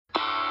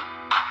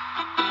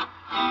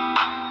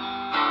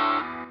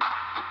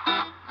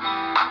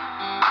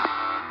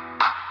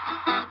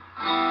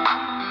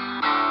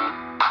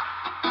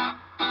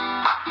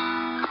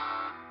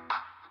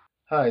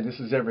Hi,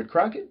 this is Everett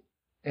Crockett,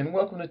 and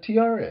welcome to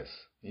TRS,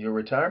 your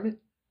retirement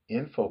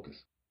in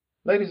focus.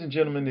 Ladies and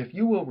gentlemen, if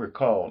you will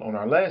recall, on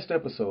our last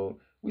episode,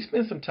 we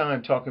spent some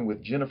time talking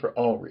with Jennifer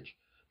Aldrich,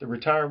 the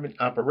Retirement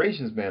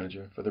Operations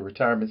Manager for the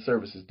Retirement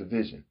Services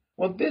Division.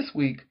 Well, this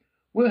week,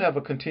 we'll have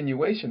a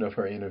continuation of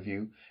her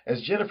interview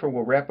as Jennifer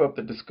will wrap up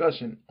the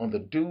discussion on the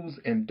do's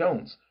and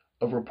don'ts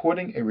of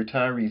reporting a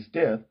retiree's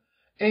death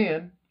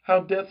and how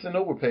deaths and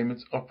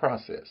overpayments are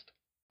processed.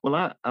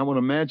 Well, I would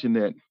imagine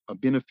that a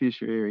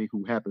beneficiary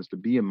who happens to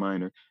be a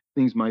minor,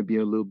 things might be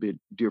a little bit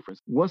different.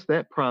 What's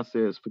that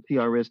process for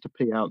TRS to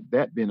pay out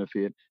that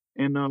benefit,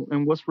 and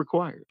what's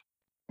required?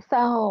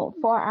 So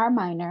for our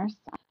minors,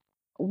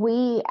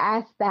 we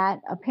ask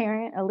that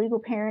a legal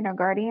parent or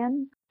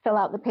guardian, fill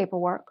out the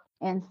paperwork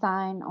and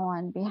sign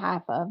on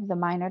behalf of the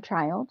minor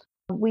child.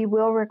 We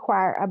will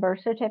require a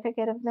birth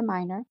certificate of the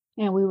minor,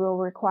 and we will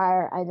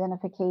require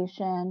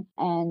identification,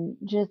 and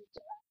just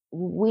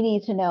we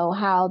need to know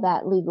how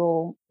that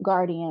legal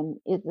guardian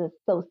is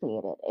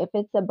associated. If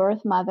it's a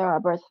birth mother or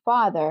birth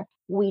father,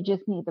 we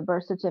just need the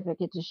birth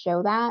certificate to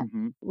show that.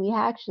 Mm-hmm. We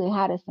actually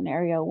had a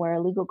scenario where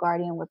a legal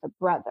guardian was a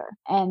brother,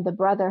 and the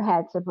brother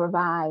had to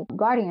provide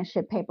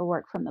guardianship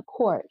paperwork from the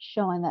court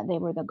showing that they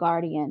were the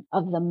guardian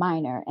of the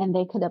minor and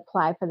they could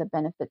apply for the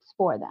benefits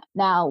for them.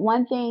 Now,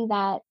 one thing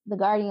that the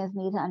guardians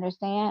need to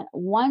understand,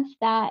 once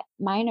that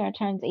minor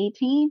turns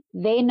 18,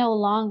 they no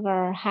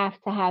longer have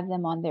to have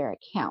them on their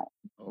account.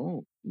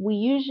 Oh. We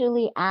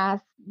usually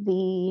ask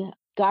the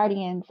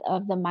guardians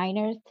of the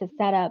minors to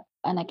set up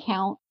an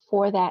account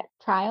for that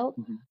child.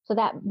 Mm-hmm. So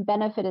that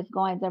benefit is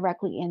going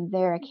directly in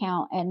their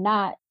account and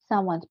not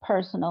someone's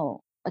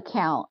personal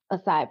account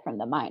aside from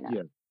the minor.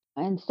 Yeah.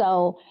 And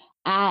so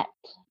at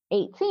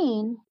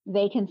 18,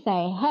 they can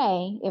say,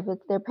 hey, if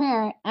it's their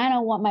parent, I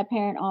don't want my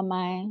parent on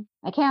my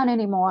account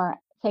anymore,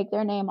 take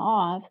their name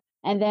off.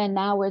 And then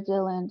now we're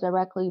dealing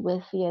directly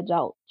with the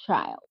adult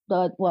child.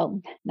 Not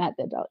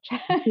the adult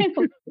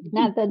child,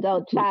 not the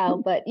adult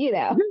child, but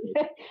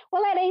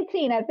well, at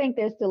 18, I think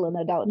they're still an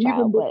adult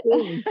child. But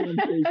in some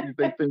cases,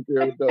 they think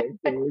they're adults.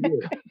 So,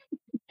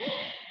 yeah.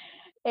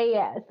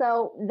 Yeah.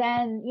 So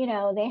then,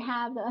 they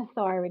have the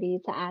authority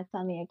to act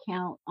on the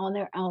account on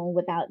their own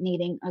without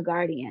needing a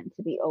guardian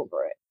to be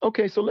over it.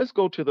 Okay, so let's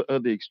go to the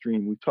other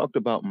extreme. We've talked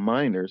about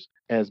minors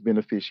as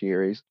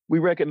beneficiaries. We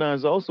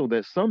recognize also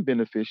that some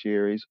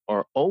beneficiaries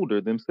are older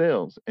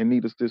themselves and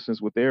need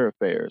assistance with their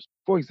affairs.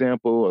 For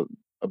example,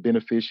 a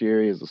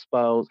beneficiary has a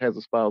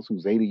spouse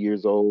who's 80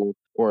 years old,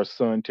 or a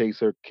son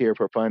takes care of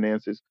her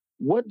finances.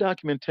 What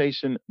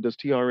documentation does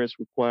TRS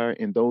require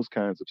in those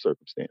kinds of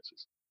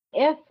circumstances?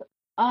 If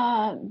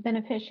a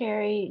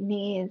beneficiary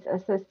needs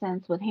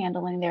assistance with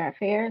handling their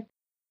affairs,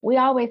 we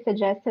always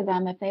suggest to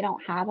them, if they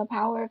don't have a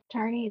power of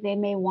attorney, they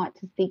may want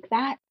to seek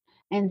that.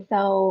 And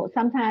so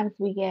sometimes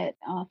we get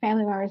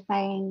family members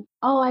saying,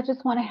 oh, I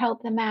just want to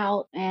help them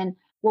out. And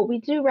what we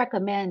do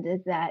recommend is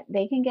that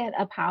they can get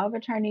a power of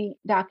attorney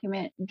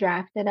document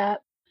drafted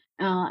up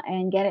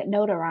and get it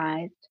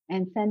notarized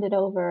and send it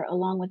over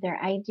along with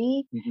their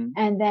ID. Mm-hmm.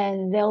 And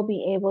then they'll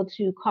be able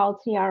to call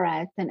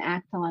TRS and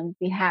act on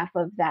behalf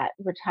of that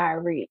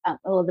retiree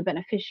or the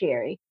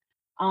beneficiary.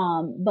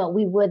 But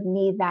we would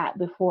need that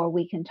before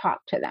we can talk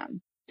to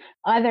them.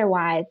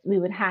 Otherwise, we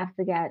would have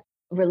to get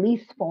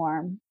release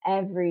form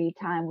every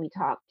time we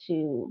talk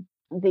to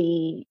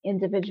the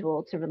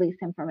individual to release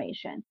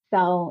information.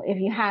 So if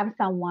you have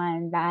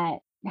someone that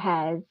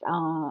has,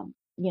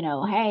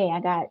 hey, I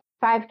got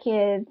 5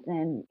 kids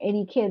and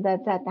any kid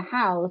that's at the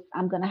house,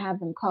 I'm going to have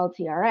them call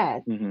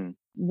TRS. Mm-hmm.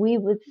 We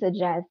would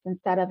suggest,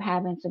 instead of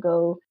having to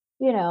go,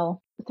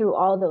 through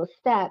all those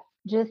steps,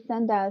 just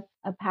send us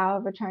a power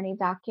of attorney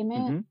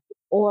document, Mm-hmm.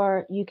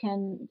 or you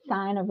can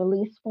sign a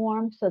release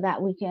form so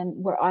that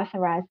we're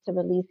authorized to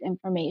release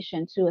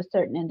information to a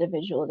certain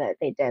individual that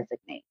they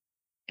designate.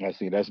 I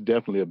see. That's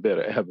definitely a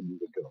better avenue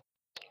to go.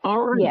 All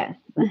right. Yes.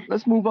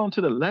 Let's move on to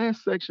the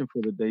last section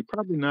for the day.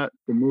 Probably not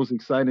the most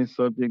exciting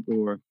subject,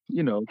 but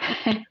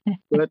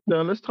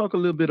let's talk a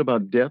little bit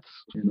about deaths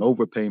and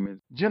overpayments.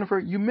 Jennifer,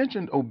 you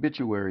mentioned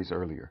obituaries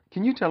earlier.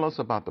 Can you tell us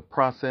about the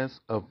process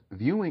of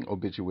viewing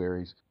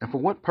obituaries, and for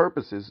what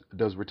purposes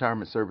does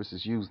Retirement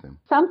Services use them?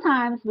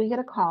 Sometimes we get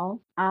a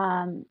call,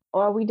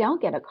 or we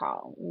don't get a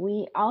call.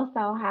 We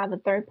also have a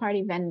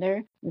third-party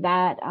vendor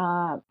that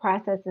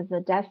processes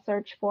a death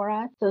search for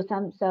us.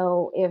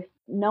 So if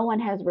no one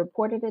has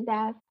reported a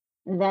death,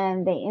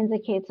 then they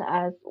indicate to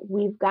us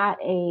we've got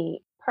a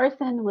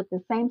person with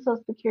the same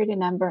Social Security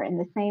number and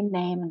the same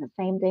name and the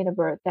same date of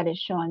birth that is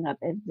showing up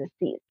as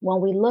deceased. When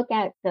we look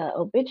at the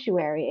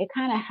obituary, it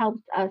kind of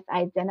helps us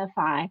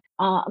identify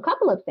a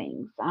couple of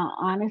things.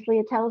 Honestly,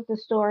 it tells the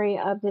story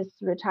of this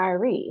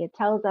retiree. It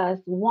tells us,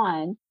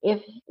 one,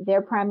 if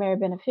their primary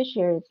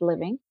beneficiary is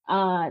living,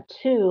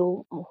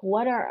 two,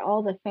 what are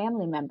all the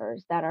family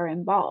members that are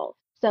involved.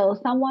 So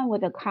someone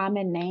with a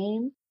common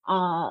name,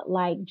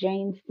 like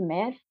Jane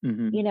Smith,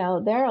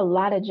 Mm-hmm. there are a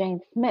lot of Jane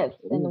Smiths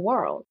in the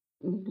world.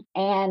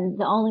 And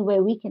the only way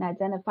we can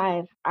identify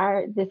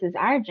if this is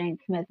our Jane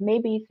Smith,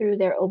 maybe through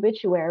their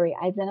obituary,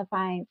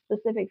 identifying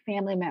specific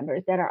family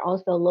members that are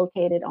also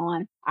located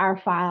on our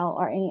file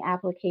or any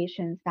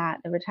applications that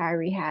the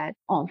retiree had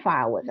on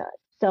file with us.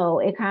 So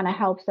it kind of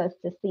helps us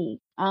to see.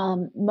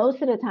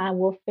 Most of the time,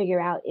 we'll figure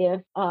out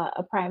if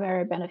a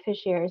primary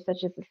beneficiary,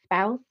 such as a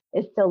spouse,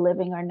 is still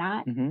living or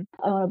not. Mm-hmm.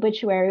 An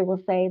obituary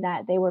will say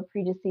that they were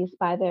predeceased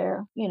by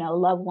their,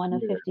 loved one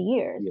of Yeah. 50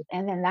 years. Yeah.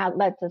 And then that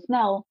lets us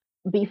know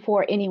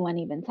before anyone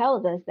even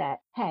tells us that,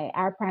 hey,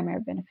 our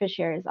primary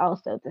beneficiary is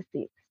also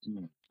deceased.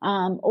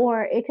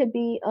 Or it could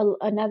be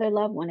another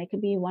loved one. It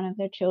could be one of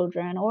their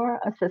children or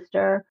a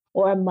sister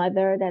or a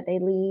mother that they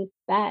leave.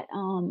 That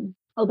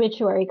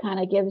obituary kind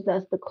of gives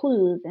us the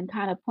clues and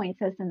kind of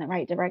points us in the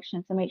right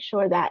direction to make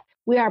sure that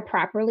we are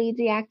properly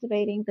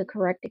deactivating the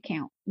correct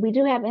account. We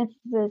do have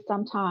instances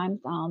sometimes,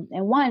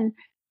 and one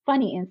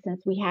funny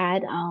instance we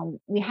had a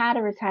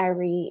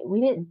retiree.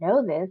 We didn't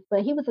know this,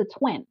 but he was a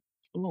twin.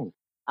 Oh.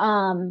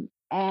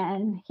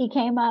 And he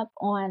came up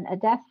on a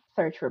death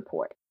search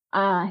report.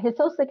 His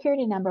social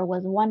security number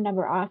was one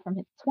number off from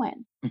his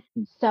twin.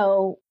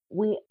 So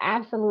we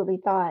absolutely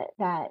thought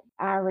that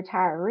our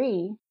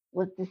retiree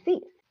was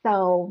deceased.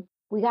 So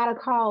we got a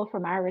call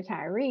from our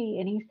retiree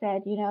and he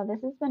said,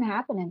 this has been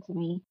happening to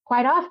me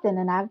quite often.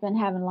 And I've been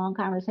having long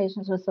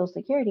conversations with Social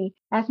Security.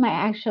 That's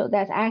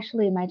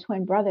actually my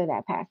twin brother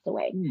that passed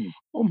away.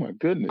 Oh my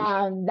goodness.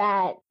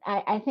 That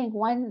I think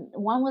one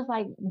was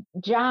like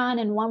John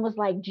and one was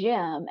like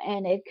Jim.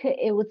 And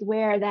it was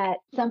where that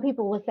some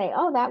people would say,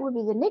 oh, that would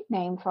be the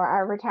nickname for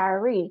our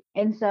retiree.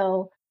 And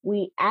so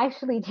we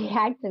actually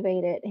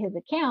deactivated his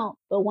account,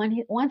 but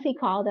once he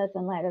called us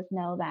and let us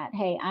know that,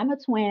 hey, I'm a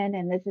twin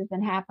and this has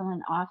been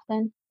happening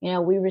often,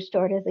 we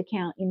restored his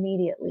account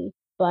immediately.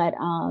 But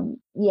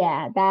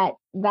that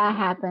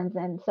happens.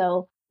 And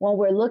so when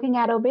we're looking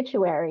at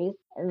obituaries,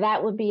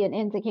 that would be an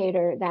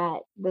indicator that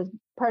this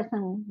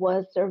person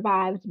was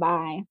survived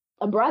by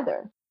a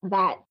brother.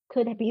 That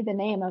could be the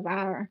name of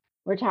our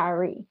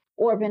retiree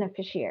or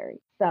beneficiary.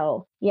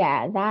 So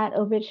that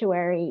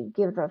obituary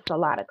gives us a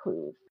lot of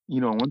clues.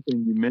 One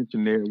thing you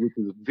mentioned there, which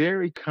is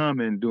very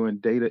common doing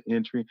data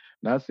entry,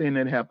 not saying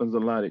that happens a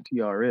lot at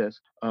TRS,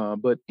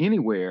 but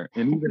anywhere.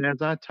 And even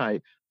as I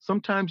type,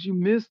 sometimes you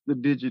miss the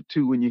digit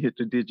 2 when you hit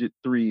the digit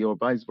 3 or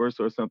vice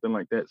versa or something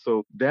like that.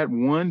 So that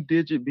one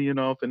digit being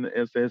off in the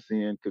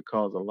SSN could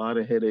cause a lot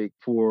of headache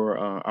for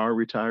our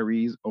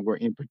retirees or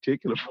in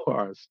particular for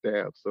our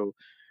staff. So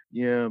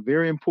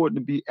very important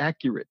to be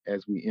accurate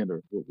as we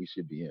enter what we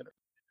should be entering.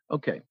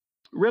 Okay.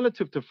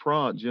 Relative to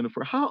fraud,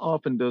 Jennifer, how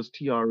often does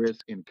TRS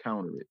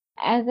encounter it?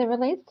 As it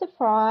relates to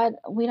fraud,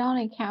 we don't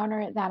encounter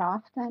it that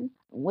often.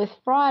 With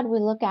fraud, we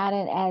look at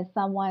it as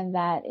someone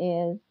that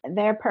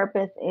their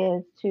purpose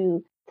is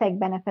to take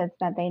benefits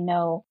that they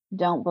know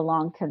don't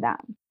belong to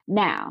them.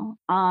 Now,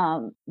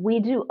 we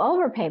do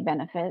overpay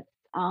benefits,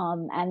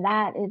 and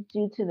that is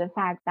due to the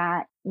fact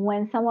that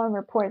when someone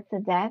reports a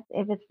death,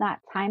 if it's not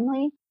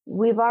timely,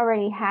 we've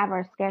already have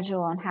our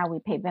schedule on how we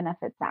pay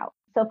benefits out.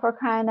 So for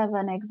kind of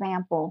an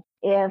example,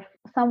 if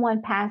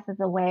someone passes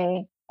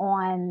away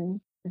on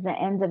the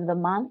end of the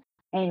month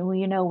and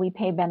we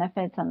pay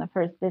benefits on the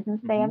first business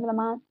day of the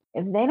month,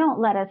 if they don't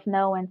let us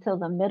know until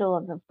the middle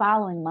of the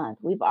following month,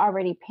 we've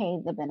already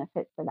paid the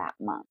benefit for that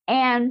month.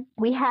 And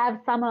we have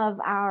some of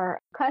our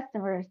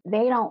customers,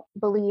 they don't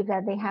believe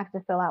that they have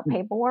to fill out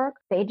paperwork.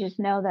 They just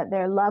know that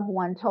their loved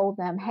one told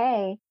them,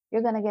 hey,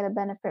 you're going to get a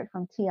benefit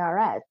from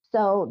TRS.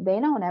 So they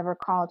don't ever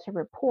call to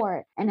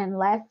report. And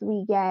unless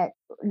we get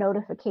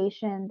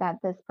notification that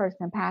this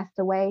person passed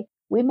away,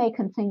 we may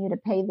continue to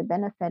pay the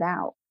benefit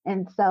out.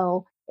 And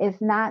so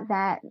it's not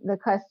that the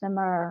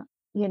customer,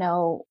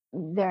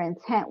 their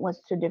intent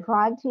was to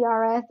defraud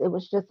TRS. It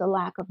was just a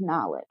lack of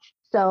knowledge.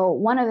 So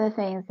one of the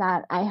things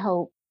that I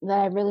hope that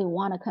I really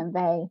want to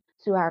convey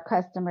to our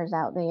customers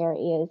out there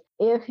is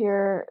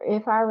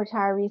if our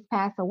retirees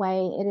pass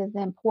away, it is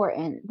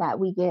important that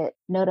we get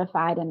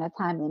notified in a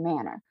timely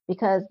manner,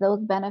 because those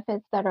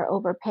benefits that are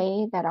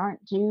overpaid that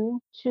aren't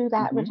due to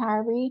that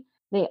retiree,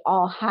 they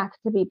all have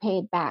to be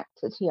paid back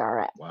to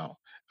TRS. Wow.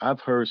 I've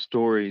heard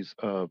stories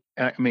of,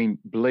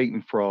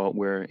 blatant fraud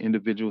where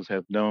individuals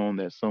have known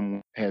that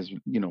someone has,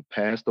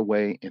 passed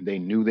away and they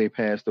knew they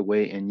passed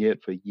away, and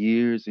yet for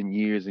years and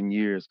years and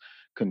years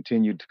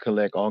continued to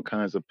collect all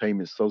kinds of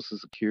payments, Social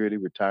Security,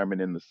 retirement,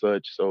 and the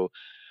such. So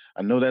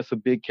I know that's a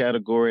big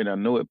category, and I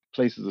know it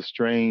places a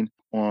strain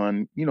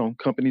on,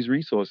 companies'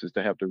 resources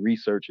to have to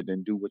research it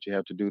and do what you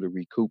have to do to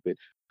recoup it.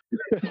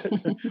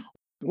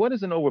 What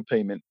is an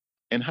overpayment?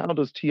 And how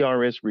does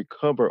TRS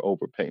recover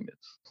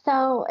overpayments?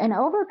 So an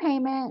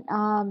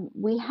overpayment,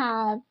 we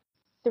have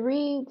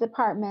 3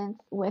 departments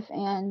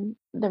within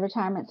the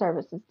Retirement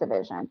Services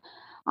Division.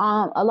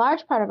 A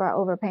large part of our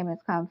overpayments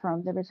come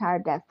from the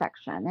retired death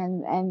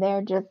section, and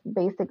they're just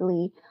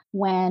basically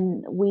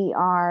when we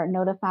are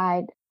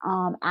notified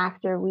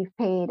after we've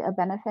paid a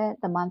benefit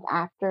the month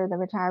after the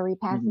retiree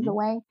passes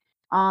away.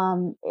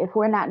 If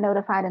we're not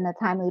notified in a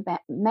timely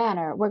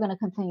manner, we're going to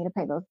continue to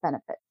pay those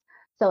benefits.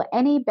 So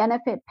any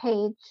benefit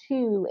paid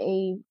to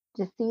a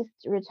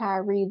deceased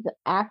retiree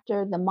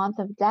after the month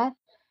of death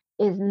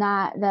is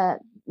not the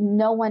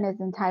no one is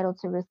entitled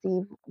to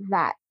receive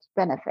that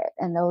benefit,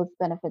 and those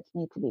benefits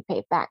need to be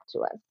paid back to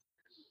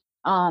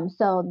us.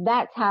 So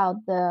that's how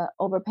the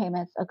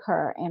overpayments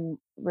occur in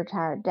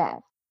retired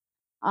death.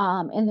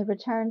 In the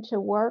return to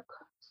work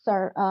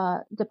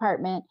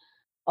department,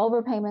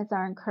 overpayments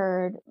are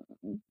incurred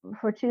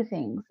for two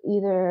things.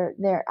 Either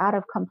they're out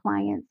of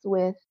compliance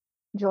with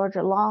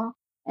Georgia law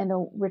and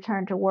the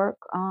return to work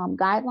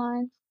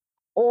guidelines,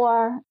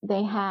 or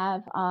they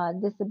have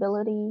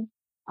disability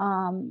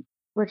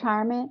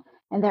retirement,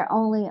 and they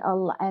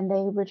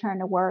return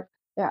to work.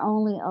 They're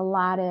only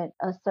allotted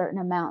a certain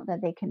amount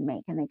that they can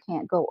make, and they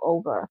can't go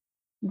over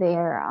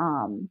their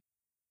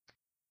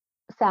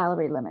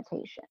salary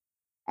limitation.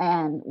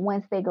 And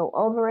once they go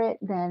over it,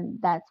 then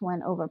that's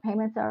when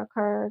overpayments are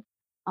occurred.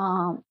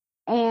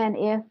 And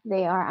if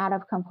they are out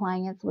of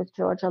compliance with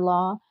Georgia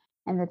law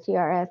and the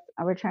TRS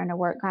return to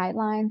work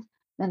guidelines,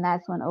 then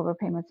that's when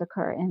overpayments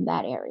occur in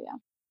that area.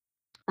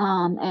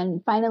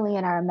 And finally,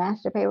 in our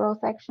master payroll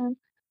section,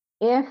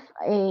 if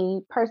a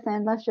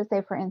person, let's just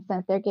say for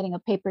instance, they're getting a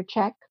paper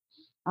check,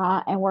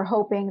 and we're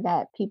hoping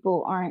that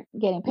people aren't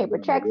getting paper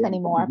checks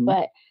anymore,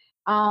 but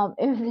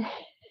if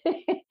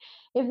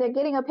if they're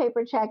getting a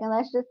paper check, and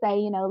let's just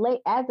say,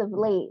 as of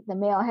late, the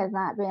mail has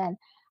not been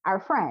our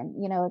friend,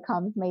 it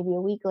comes maybe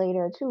a week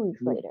later or 2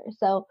 weeks later.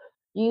 So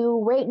you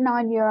waiting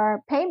on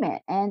your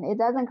payment and it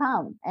doesn't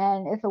come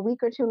and it's a week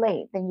or two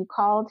late, then you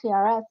call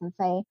TRS and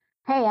say,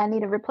 hey, I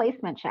need a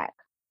replacement check.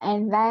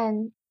 And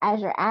then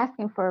as you're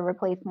asking for a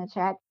replacement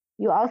check,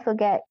 you also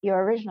get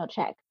your original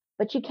check,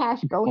 but you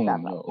cash both of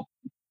them.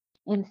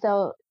 And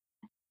so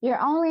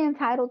you're only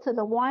entitled to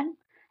the one.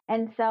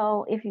 And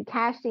so if you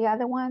cash the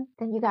other one,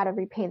 then you got to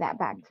repay that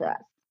back to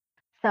us.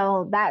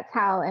 So that's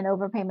how an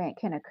overpayment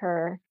can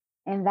occur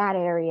in that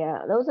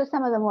area. Those are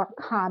some of the more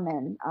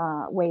common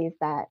ways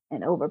that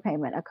an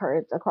overpayment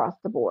occurs across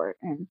the board.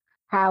 And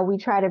how we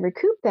try to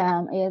recoup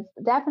them is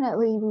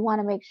definitely we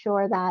want to make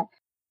sure that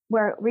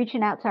we're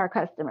reaching out to our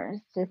customers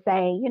to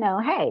say,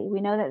 hey,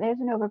 we know that there's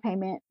an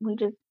overpayment. We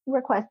just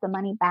request the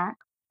money back.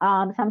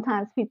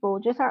 Sometimes people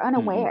just are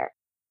unaware.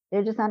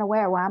 They're just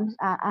unaware. Well,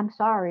 I'm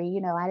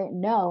sorry. I didn't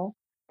know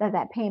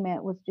that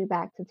payment was due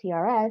back to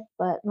TRS,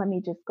 but let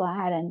me just go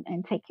ahead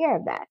and take care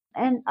of that.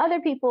 And other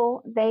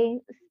people, they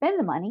spend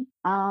the money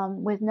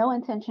with no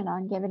intention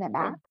on giving it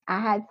back. I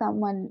had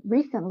someone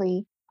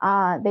recently,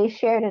 they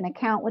shared an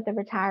account with the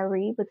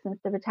retiree, but since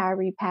the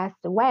retiree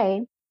passed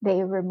away,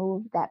 they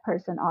removed that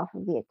person off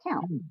of the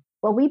account.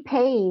 Well, we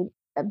paid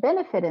a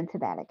benefit into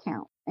that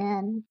account.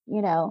 And,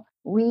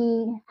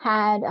 we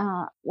had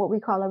what we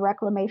call a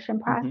reclamation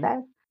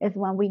process is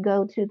when we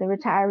go to the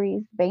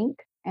retiree's bank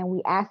and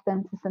we ask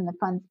them to send the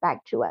funds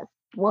back to us.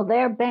 Well,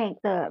 their bank,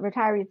 the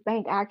retiree's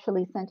bank,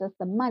 actually sent us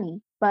the money,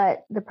 but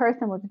the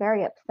person was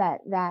very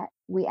upset that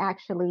we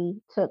actually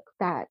took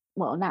that.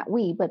 Well, not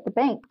we, but the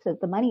bank took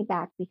the money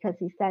back because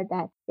he said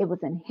that it was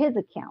in his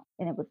account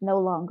and it was no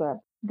longer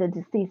the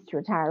deceased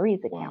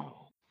retiree's account.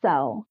 Wow.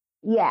 So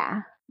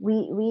yeah,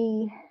 we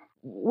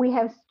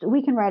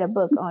can write a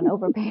book on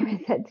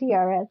overpayments at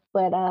TRS,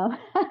 but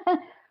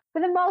for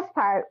the most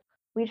part,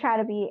 we try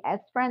to be as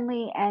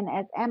friendly and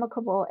as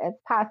amicable as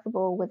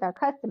possible with our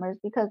customers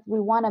because we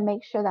want to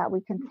make sure that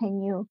we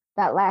continue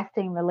that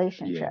lasting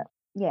relationship.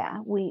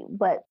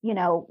 But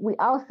we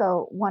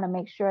also want to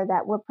make sure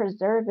that we're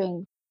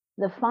preserving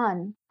the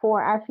fund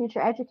for our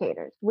future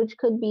educators, which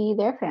could be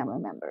their family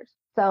members.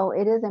 So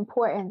it is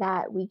important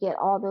that we get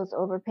all those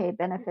overpaid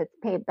benefits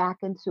paid back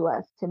into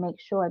us to make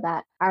sure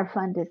that our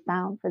fund is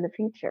sound for the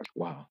future.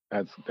 Wow,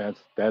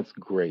 that's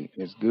great.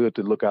 It's good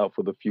to look out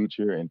for the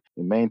future and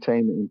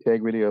maintain the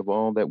integrity of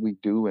all that we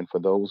do and for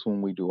those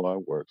whom we do our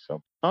work.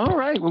 So, all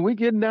right, well, we're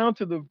getting down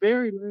to the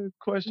very last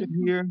question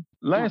here.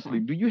 Lastly,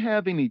 do you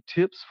have any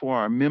tips for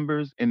our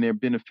members and their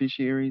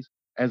beneficiaries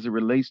as it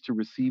relates to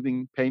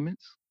receiving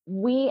payments?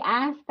 We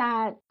ask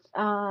that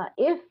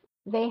if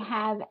they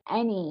have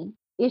any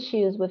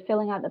issues with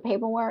filling out the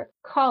paperwork,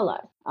 call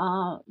us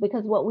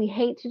because what we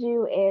hate to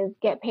do is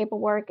get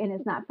paperwork and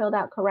it's not filled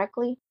out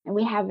correctly and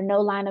we have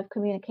no line of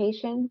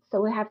communication. So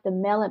we have to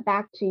mail it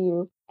back to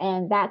you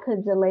and that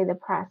could delay the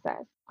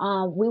process.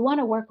 We want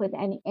to work with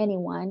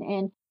anyone,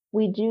 and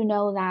we do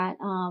know that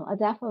a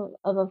death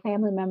of a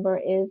family member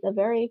is a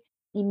very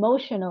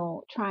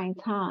emotional, trying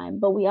time,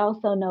 but we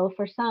also know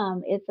for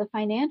some it's a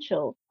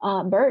financial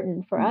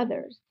burden for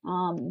others.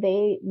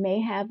 They may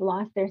have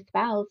lost their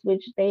spouse,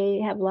 which they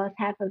have lost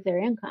half of their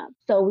income.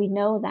 So we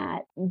know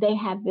that they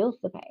have bills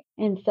to pay.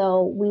 And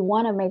so we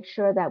want to make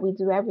sure that we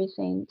do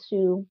everything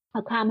to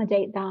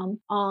accommodate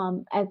them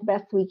as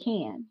best we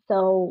can.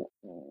 So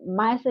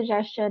my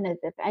suggestion is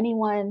if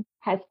anyone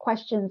has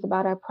questions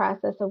about our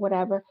process or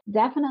whatever,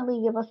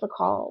 definitely give us a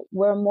call.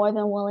 We're more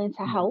than willing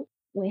to help.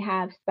 We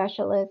have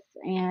specialists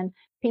and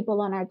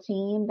people on our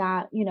team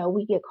that,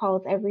 we get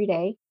calls every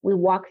day. We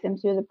walk them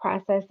through the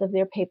process of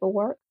their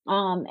paperwork.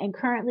 And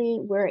currently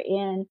we're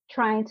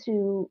trying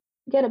to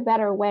get a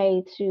better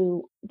way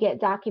to get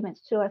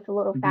documents to us a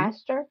little Hmm.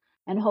 faster.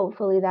 And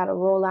hopefully that'll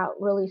roll out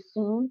really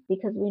soon,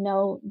 because we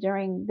know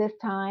during this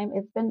time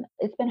it's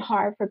been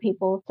hard for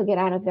people to get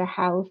out of their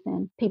house,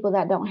 and people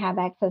that don't have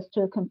access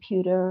to a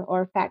computer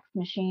or a fax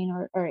machine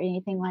or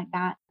anything like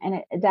that. And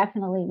it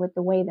definitely, with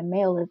the way the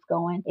mail is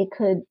going, it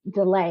could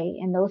delay,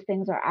 and those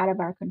things are out of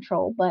our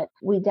control. But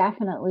we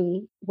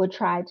definitely would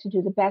try to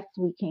do the best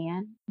we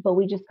can, but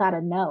we just got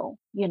to know,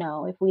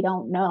 if we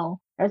don't know.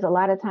 There's a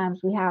lot of times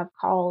we have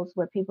calls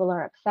where people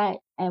are upset,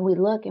 and we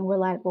look and we're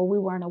like, well, we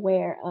weren't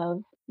aware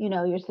of,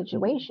 your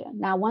situation.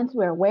 Now, once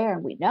we're aware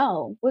and we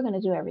know, we're going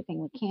to do everything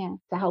we can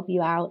to help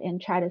you out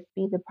and try to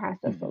speed the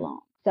process Hmm. along.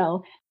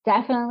 So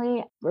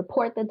definitely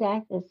report the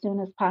death as soon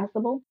as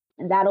possible.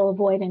 And that'll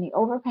avoid any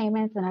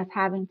overpayments and us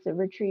having to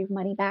retrieve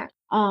money back,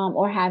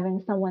 or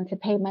having someone to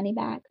pay money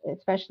back,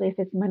 especially if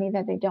it's money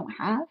that they don't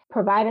have.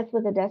 Provide us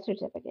with a death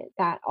certificate.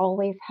 That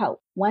always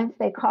helps. Once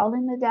they call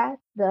in the death,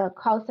 the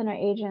call center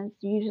agents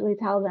usually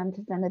tell them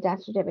to send the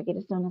death certificate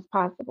as soon as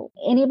possible.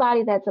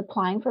 Anybody that's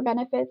applying for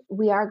benefits,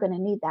 we are going to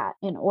need that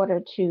in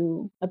order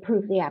to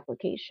approve the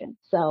application.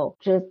 So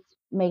just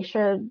make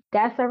sure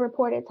deaths are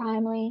reported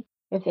timely.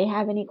 If they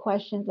have any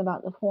questions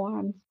about the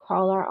forms,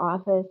 call our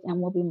office and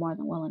we'll be more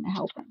than willing to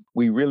help them.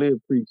 We really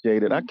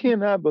appreciate it. I Mhm.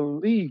 cannot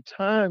believe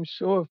time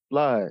sure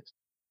flies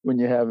when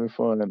you're having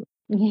fun. And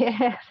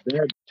Yes.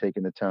 they're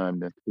taking the time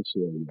to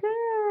share.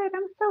 Good.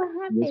 I'm so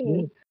Yes, happy.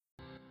 ma'am.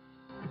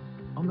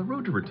 On the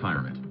road to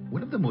retirement,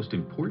 one of the most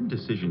important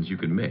decisions you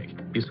can make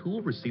is who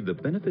will receive the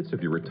benefits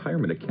of your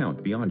retirement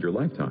account beyond your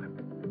lifetime.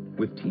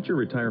 With Teacher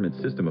Retirement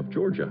System of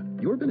Georgia,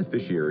 your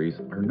beneficiaries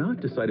are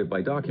not decided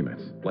by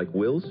documents like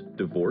wills,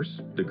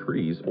 divorce,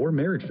 decrees, or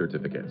marriage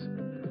certificates.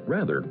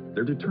 Rather,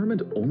 they're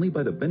determined only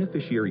by the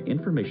beneficiary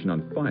information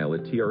on file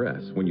at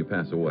TRS when you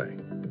pass away.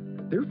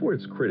 Therefore,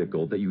 it's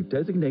critical that you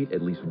designate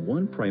at least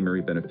one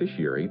primary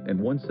beneficiary and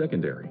one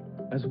secondary,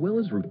 as well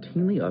as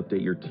routinely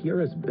update your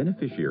TRS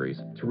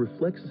beneficiaries to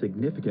reflect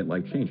significant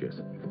life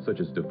changes, such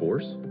as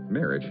divorce,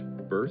 marriage,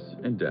 births,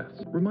 and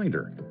deaths.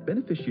 Reminder,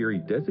 beneficiary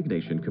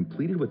designation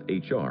completed with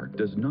HR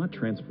does not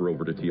transfer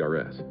over to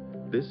TRS.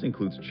 This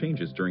includes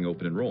changes during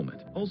open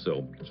enrollment.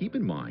 Also, keep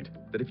in mind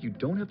that if you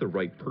don't have the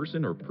right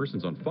person or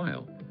persons on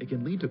file, it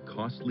can lead to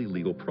costly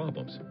legal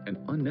problems and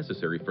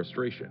unnecessary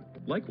frustration.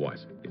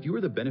 Likewise, if you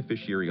are the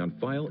beneficiary on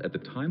file at the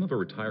time of a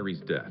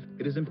retiree's death,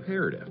 it is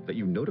imperative that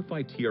you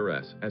notify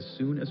TRS as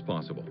soon as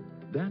possible.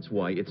 That's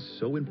why it's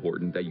so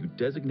important that you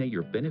designate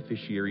your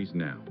beneficiaries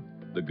now.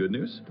 The good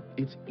news?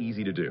 It's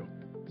easy to do.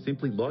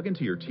 Simply log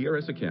into your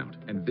TRS account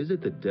and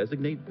visit the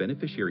Designate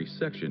Beneficiary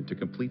section to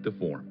complete the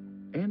form.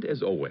 And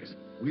as always,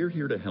 we're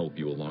here to help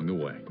you along the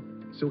way.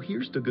 So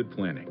here's to good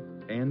planning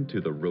and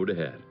to the road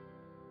ahead.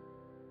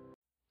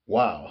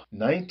 Wow,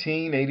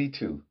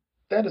 1982.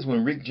 That is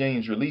when Rick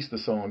James released the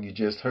song you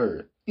just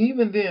heard.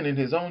 Even then, in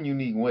his own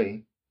unique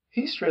way,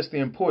 he stressed the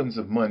importance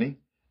of money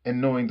and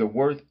knowing the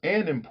worth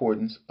and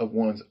importance of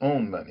one's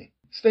own money.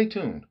 Stay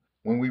tuned.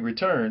 When we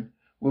return,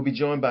 we'll be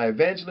joined by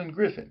Evangeline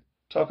Griffin,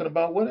 talking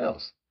about what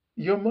else?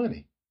 Your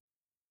money.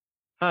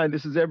 Hi,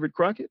 this is Everett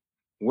Crockett.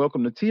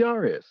 Welcome to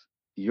TRS,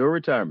 Your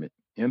Retirement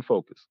in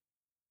Focus.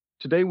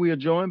 Today we are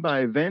joined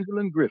by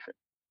Evangeline Griffin,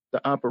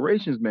 the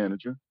Operations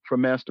Manager for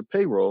Master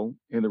Payroll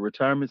in the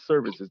Retirement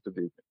Services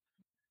Division.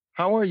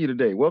 How are you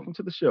today? Welcome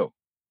to the show.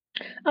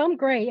 I'm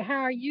great.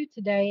 How are you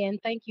today? And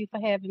thank you for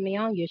having me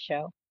on your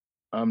show.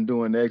 I'm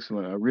doing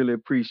excellent. I really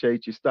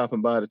appreciate you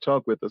stopping by to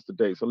talk with us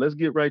today. So let's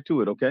get right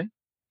to it, okay?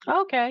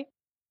 Okay.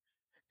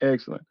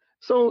 Excellent.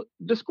 So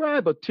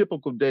describe a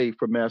typical day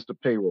for Master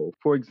Payroll.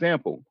 For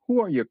example,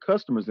 who are your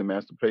customers in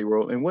Master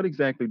Payroll and what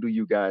exactly do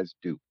you guys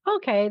do?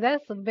 Okay,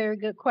 that's a very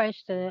good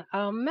question.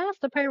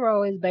 Master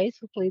payroll is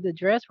basically the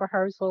dress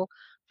rehearsal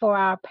for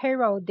our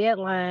payroll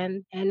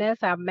deadline, and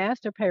that's our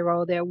master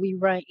payroll that we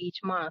run each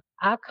month.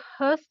 Our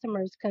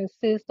customers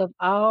consist of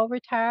all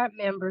retired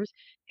members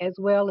as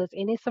well as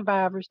any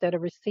survivors that are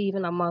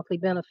receiving a monthly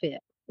benefit.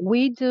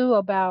 We do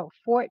about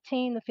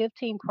 14 to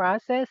 15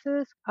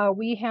 processes.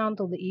 We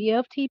handle the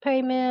EFT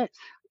payments,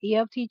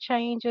 EFT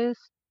changes,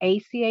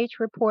 ACH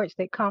reports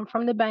that come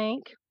from the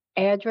bank,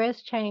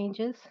 address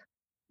changes,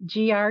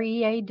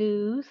 GREA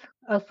dues,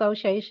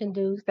 association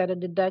dues that are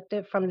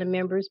deducted from the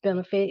members'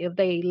 benefit if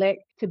they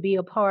elect to be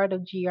a part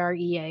of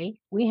GREA.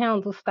 We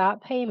handle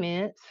stop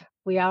payments.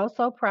 We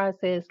also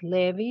process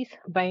levies,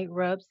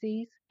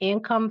 bankruptcies,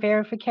 income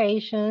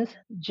verifications,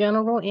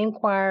 general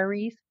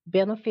inquiries,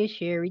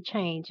 beneficiary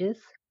changes.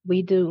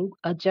 We do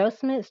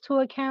adjustments to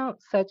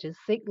accounts such as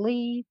sick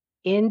leave,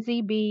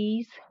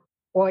 NZBs,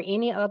 or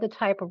any other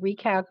type of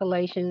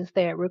recalculations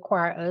that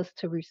require us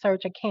to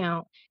research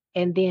account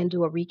and then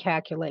do a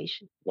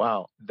recalculation.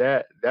 Wow,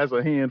 that's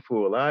a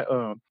handful.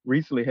 I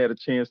recently had a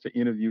chance to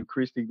interview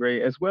Christy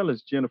Gray as well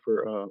as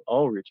Jennifer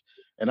Ulrich,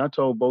 and I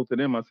told both of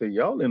them, I said,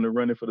 y'all in the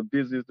running for the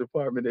busiest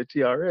department at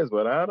TRS,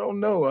 but I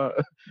don't know.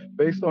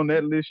 Based on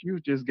that list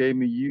you just gave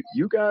me,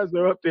 you guys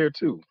are up there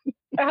too.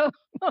 Oh,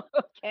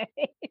 okay.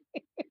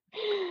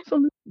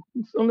 So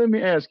So let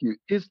me ask you,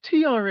 is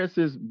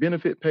TRS's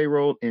benefit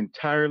payroll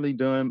entirely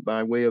done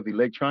by way of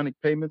electronic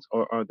payments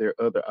or are there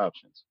other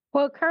options?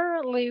 Well,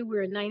 currently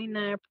we're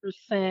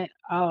 99%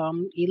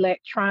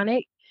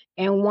 electronic,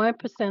 and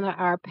 1% of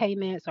our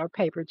payments are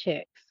paper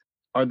checks.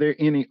 Are there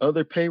any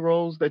other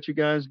payrolls that you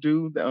guys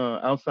do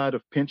outside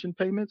of pension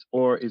payments,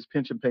 or is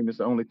pension payments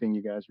the only thing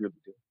you guys really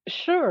do?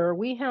 Sure,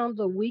 we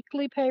handle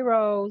weekly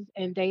payrolls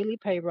and daily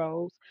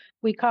payrolls.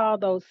 We call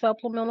those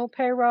supplemental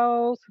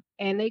payrolls,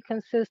 and they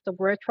consist of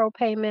retro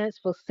payments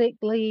for sick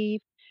leave,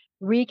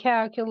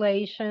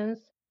 recalculations,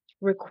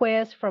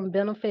 requests from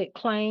benefit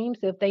claims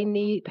if they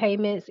need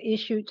payments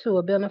issued to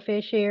a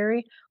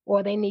beneficiary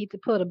or they need to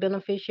put a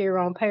beneficiary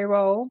on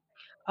payroll.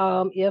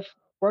 If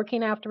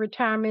working after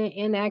retirement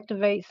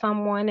inactivates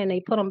someone and they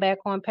put them back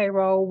on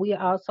payroll, we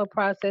also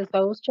process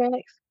those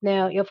checks.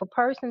 Now, if a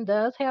person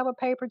does have a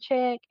paper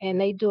check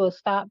and they do a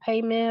stop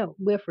payment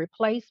with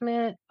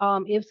replacement,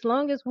 if as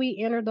long as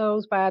we enter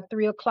those by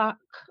 3 o'clock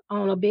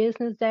on a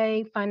business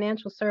day,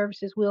 financial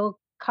services will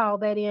call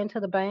that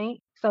into the bank.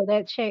 So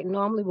that check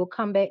normally will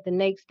come back the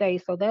next day.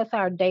 So that's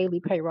our daily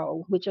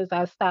payroll, which is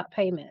our stop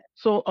payment.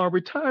 So are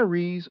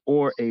retirees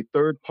or a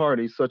third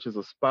party, such as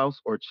a spouse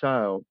or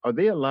child, are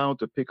they allowed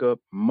to pick up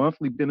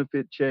monthly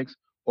benefit checks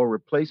or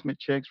replacement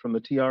checks from the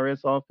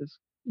TRS office?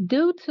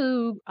 Due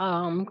to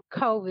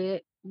COVID,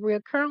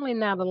 we're currently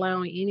not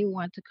allowing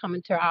anyone to come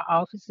into our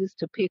offices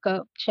to pick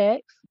up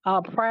checks.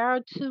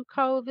 Prior to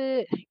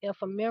COVID, if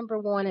a member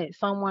wanted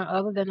someone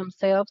other than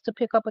themselves to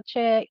pick up a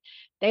check,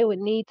 they would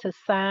need to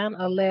sign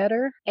a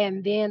letter,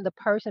 and then the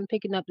person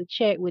picking up the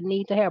check would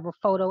need to have a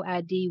photo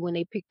ID when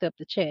they picked up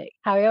the check.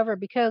 However,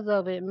 because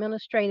of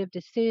administrative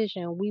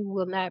decision, we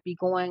will not be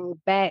going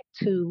back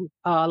to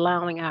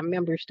allowing our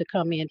members to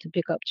come in to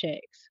pick up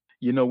checks.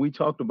 You know, we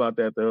talked about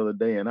that the other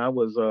day, and I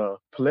was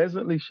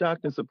pleasantly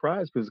shocked and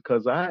surprised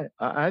because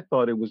I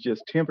thought it was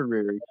just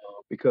temporary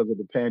because of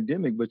the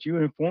pandemic. But you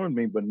informed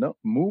me, but no,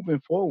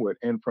 moving forward,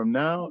 and from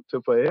now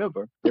to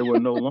forever, there will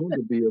no longer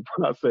be a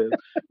process.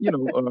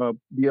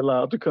 Be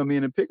allowed to come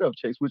in and pick up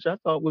checks, which I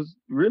thought was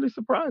really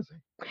surprising.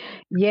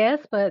 Yes,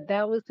 but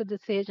that was the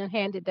decision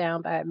handed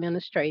down by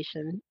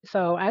administration.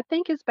 So I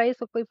think it's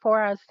basically for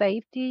our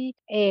safety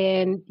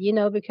and,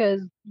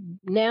 because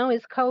now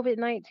it's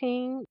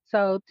COVID-19.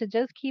 So to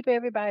just keep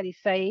everybody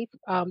safe,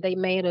 they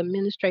made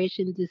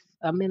administrative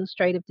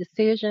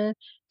decision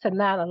to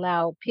not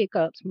allow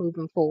pickups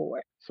moving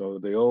forward. So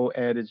the old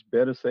adage,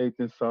 better safe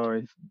than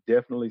sorry,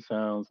 definitely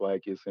sounds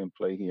like it's in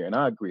play here. And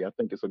I agree. I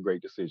think it's a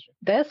great decision.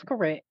 That's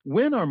correct.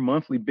 When are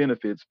monthly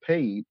benefits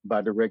paid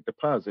by direct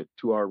deposit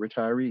to our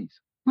retirees?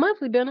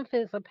 Monthly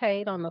benefits are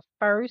paid on the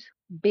first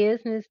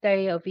business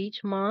day of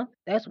each month.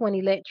 That's when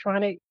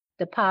electronic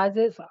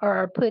deposits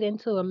are put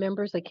into a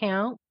member's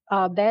account.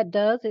 That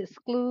does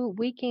exclude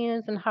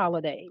weekends and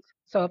holidays.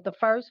 So if the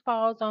first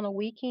falls on a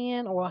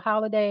weekend or a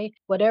holiday,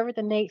 whatever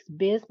the next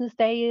business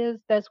day is,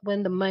 that's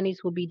when the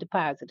monies will be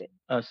deposited.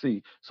 I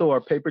see. So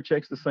are paper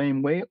checks the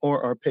same way,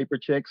 or are paper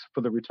checks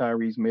for the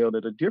retirees mailed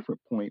at a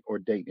different point or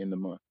date in the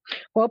month?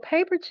 Well,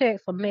 paper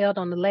checks are mailed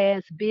on the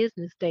last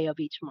business day of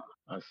each month.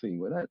 I see.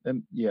 Well,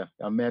 yeah,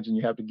 I imagine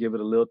you have to give it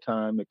a little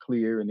time to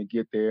clear and to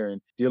get there. And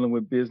dealing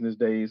with business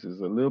days is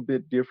a little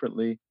bit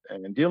differently.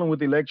 And dealing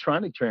with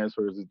electronic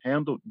transfers is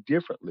handled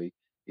differently,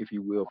 if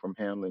you will, from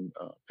handling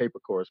paper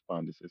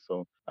correspondences.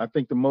 So I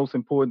think the most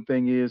important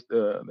thing is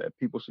that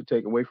people should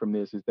take away from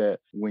this is that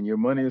when your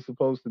money is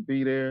supposed to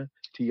be there,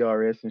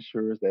 TRS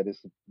ensures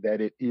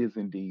that it is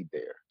indeed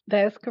there.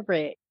 That's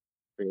correct.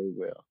 Very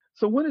well.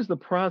 So what is the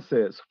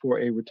process for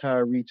a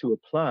retiree to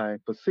apply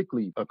for sick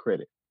leave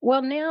credit?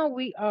 Well, now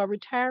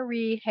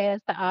retiree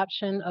has the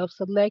option of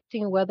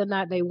selecting whether or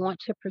not they want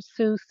to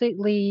pursue sick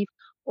leave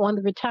on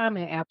the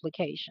retirement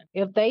application.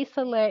 If they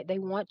select they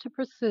want to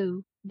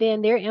pursue,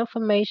 then their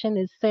information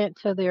is sent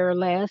to their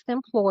last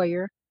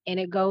employer and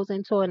it goes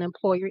into an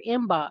employer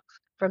inbox.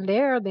 From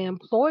there, the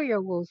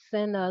employer will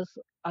send us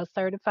a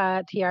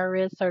certified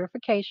TRS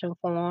certification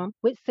form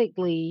with sick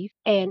leave.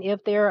 And if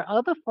there are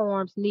other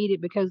forms needed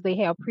because they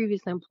have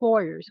previous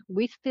employers,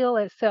 we still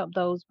accept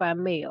those by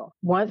mail.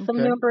 Once a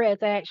member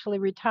is actually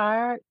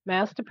retired,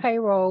 Master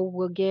Payroll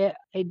will get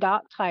a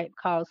doc type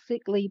called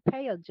Sick Leave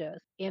Pay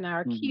Adjust in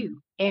our queue,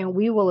 and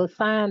we will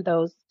assign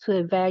those to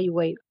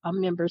evaluate a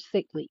member's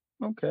sick leave.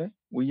 Okay.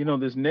 Well,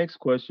 this next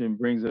question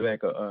brings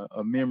back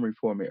a memory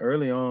for me.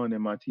 Early on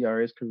in my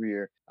TRS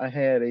career, I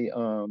had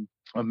a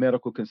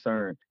medical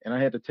concern and I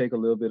had to take a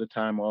little bit of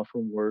time off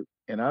from work.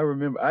 And I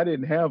remember I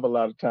didn't have a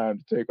lot of time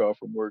to take off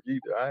from work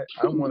either.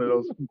 I'm one of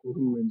those people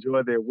who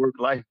enjoy their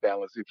work-life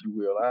balance, if you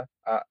will.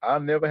 I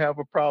never have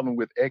a problem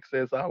with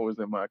excess hours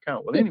in my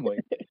account. Well, anyway,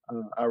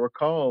 I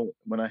recall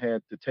when I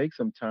had to take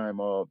some time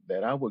off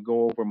that I would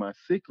go over my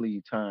sick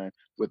leave time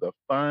with a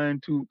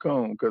fine-tooth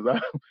comb because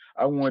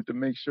I wanted to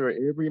make sure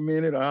every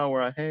minute or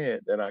hour I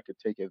had that I could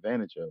take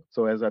advantage of.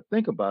 So as I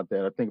think about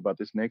that, I think about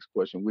this next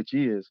question, which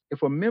is,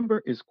 if a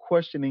member is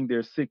questioning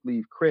their sick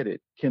leave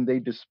credit, can they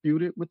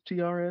dispute it with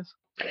TRS?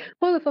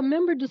 Well, if a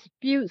member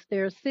disputes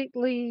their sick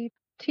leave,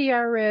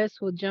 TRS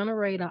will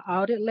generate an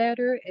audit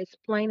letter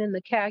explaining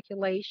the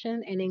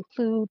calculation and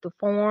include the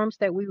forms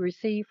that we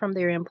receive from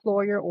their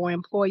employer or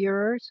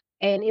employers.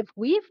 And if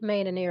we've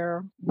made an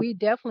error, we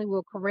definitely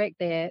will correct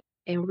that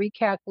and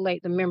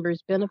recalculate the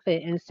member's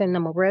benefit and send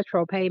them a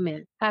retro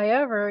payment.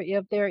 However,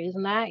 if there is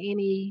not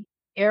any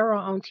error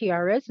on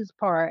TRS's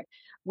part,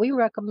 we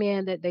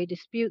recommend that they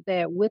dispute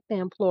that with the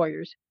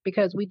employers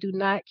because we do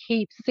not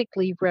keep sick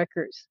leave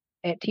records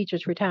at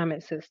Teachers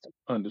Retirement System.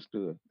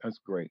 Understood. That's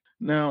great.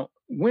 Now,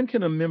 when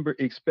can a member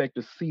expect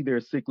to see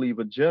their sick leave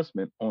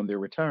adjustment on their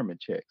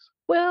retirement checks?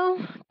 Well,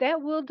 that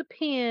will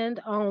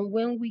depend on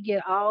when we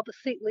get all the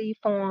sick leave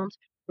forms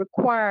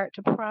required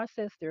to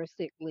process their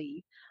sick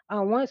leave.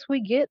 Once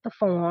we get the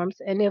forms,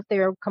 and if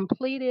they're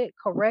completed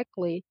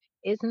correctly,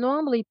 it's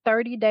normally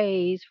 30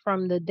 days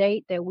from the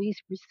date that we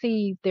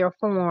receive their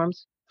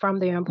forms from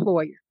their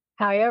employer.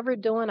 However,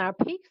 during our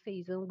peak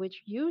season,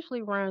 which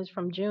usually runs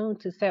from June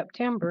to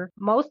September,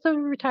 most of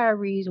the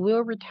retirees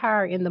will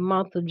retire in the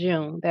month of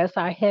June. That's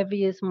our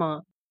heaviest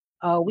month.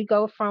 We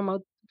go from a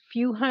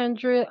few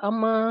hundred a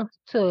month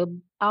to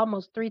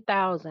almost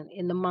 3,000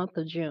 in the month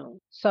of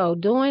June. So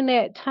during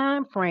that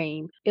time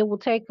frame, it will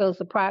take us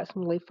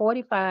approximately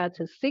 45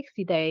 to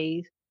 60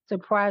 days to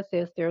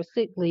process their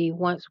sick leave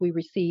once we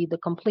receive the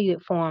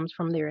completed forms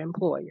from their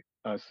employer.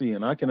 I see,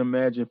 and I can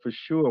imagine for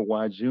sure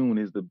why June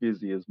is the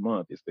busiest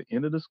month. It's the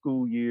end of the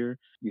school year.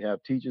 You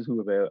have teachers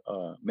who have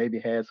maybe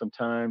had some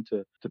time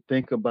to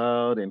think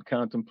about and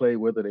contemplate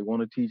whether they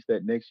want to teach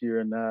that next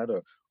year or not,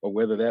 or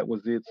whether that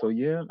was it. So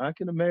yeah, I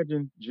can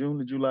imagine June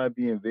to July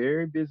being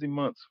very busy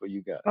months for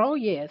you guys. Oh,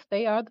 yes,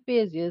 they are the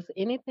busiest.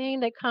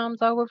 Anything that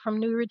comes over from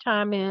new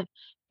retirement,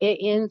 it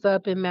ends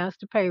up in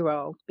master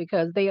payroll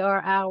because they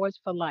are ours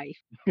for life.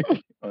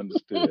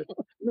 Understood.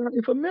 Now,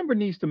 if a member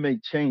needs to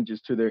make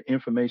changes to their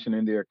information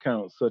in their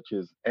account, such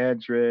as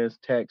address,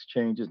 tax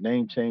changes,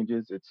 name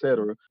changes,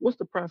 etc., what's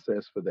the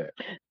process for that?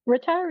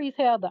 Retirees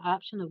have the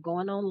option of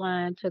going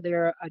online to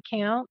their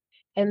account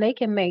and they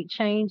can make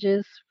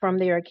changes from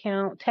their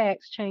account,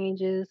 tax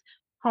changes,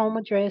 home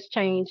address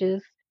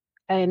changes,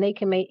 and they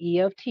can make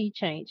EFT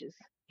changes.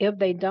 If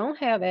they don't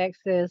have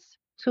access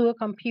to a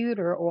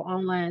computer or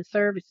online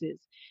services,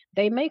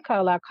 they may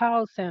call our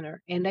call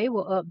center and they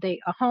will update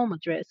a home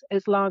address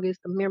as long as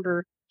the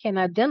member can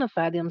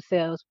identify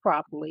themselves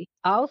properly.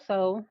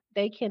 Also,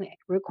 they can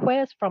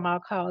request from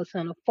our call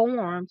center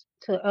forms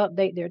to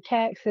update their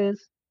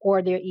taxes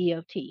or their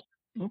EFT.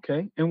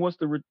 Okay. And what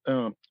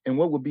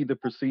would be the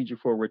procedure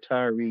for a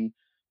retiree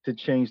to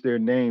change their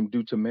name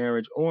due to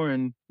marriage or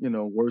in,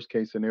 worst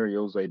case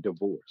scenarios, a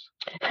divorce?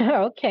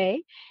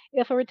 Okay.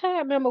 If a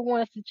retired member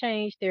wants to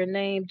change their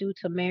name due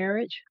to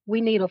marriage,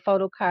 we need a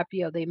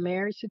photocopy of their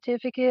marriage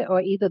certificate or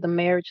either the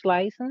marriage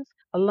license,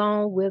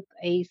 along with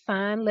a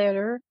signed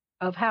letter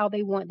of how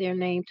they want their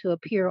name to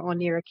appear on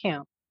their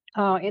account.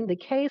 In the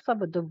case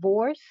of a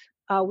divorce,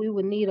 we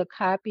would need a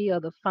copy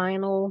of the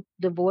final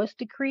divorce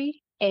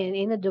decree. And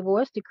in the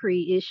divorce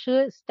decree, it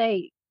should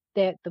state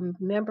that the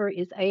member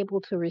is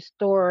able to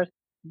restore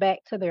back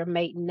to their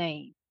maiden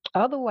name.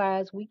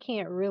 Otherwise, we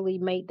can't really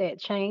make that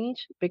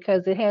change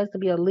because it has to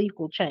be a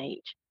legal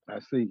change. I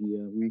see.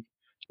 Yeah, we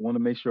want to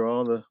make sure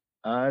all the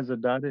I's are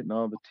dotted and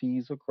all the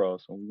T's are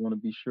crossed, and we want to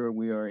be sure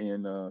we are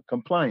in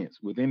compliance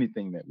with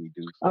anything that we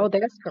do. Oh, So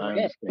that's I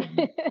correct. understand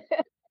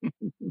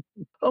that.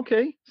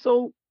 Okay,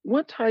 so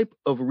what type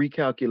of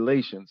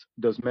recalculations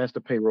does Master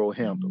Payroll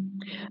handle?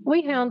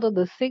 We handle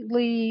the sick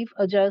leave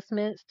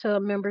adjustments to a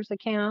member's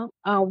account.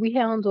 We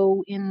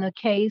handle in the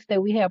case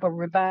that we have a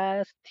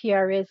revised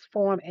TRS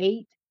Form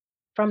 8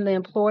 from the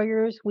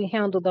employers, we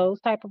handle those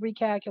type of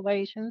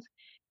recalculations.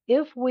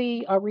 If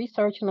we are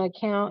researching an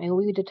account and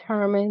we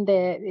determine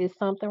that is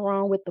something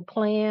wrong with the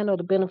plan or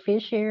the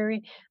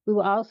beneficiary, we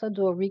will also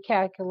do a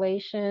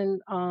recalculation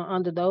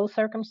under those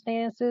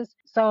circumstances.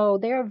 So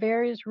there are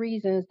various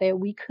reasons that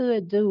we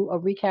could do a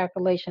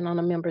recalculation on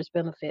a member's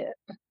benefit.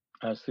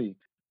 I see.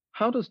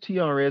 How does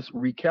TRS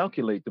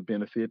recalculate the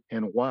benefit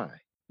and why?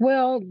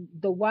 Well,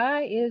 the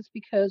why is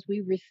because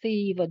we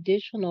receive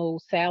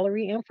additional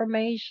salary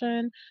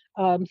information.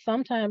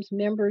 Sometimes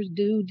members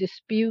do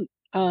dispute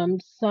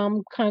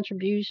some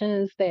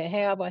contributions that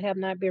have or have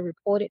not been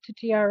reported to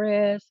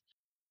TRS.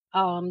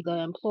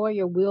 The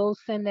employer will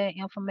send that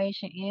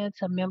information in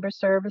to member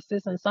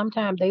services, and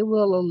sometimes they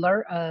will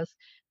alert us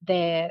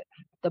that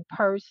the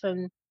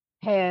person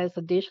has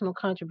additional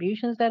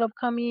contributions that have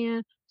come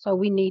in. So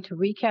we need to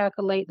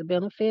recalculate the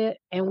benefit,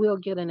 and we'll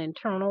get an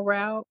internal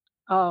route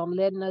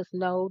letting us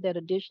know that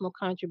additional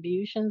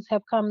contributions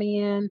have come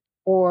in.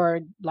 Or,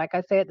 like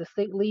I said, the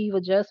sick leave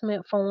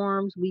adjustment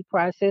forms, we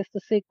process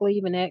the sick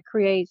leave and that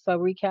creates a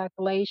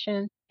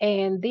recalculation.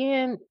 And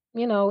then,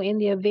 in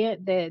the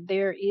event that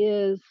there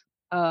is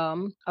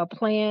a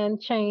plan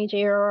change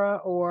error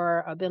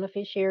or a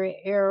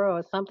beneficiary error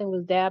or something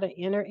was data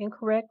entered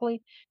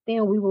incorrectly,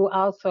 then we will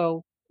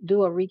also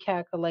do a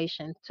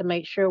recalculation to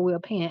make sure we're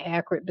paying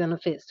accurate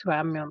benefits to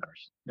our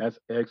members. That's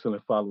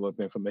excellent follow-up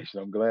information.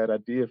 I'm glad I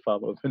did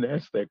follow up and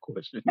ask that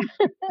question.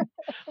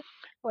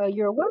 Well,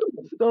 you're welcome.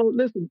 So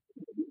listen,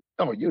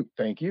 Oh,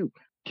 thank you.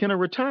 Can a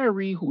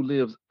retiree who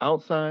lives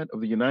outside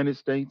of the United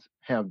States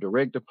have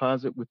direct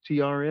deposit with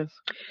TRS?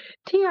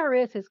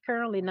 TRS is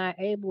currently not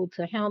able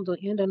to handle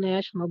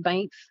international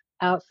banks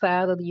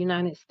outside of the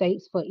United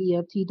States for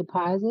EFT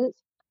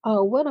deposits.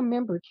 What a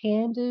member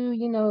can do,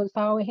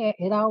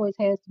 it always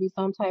has to be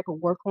some type of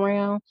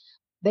workaround.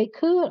 They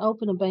could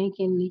open a bank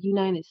in the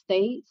United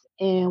States,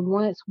 and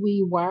once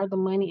we wire the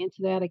money into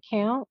that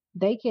account,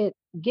 they could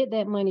get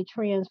that money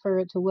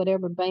transferred to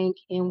whatever bank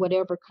in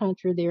whatever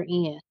country they're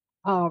in.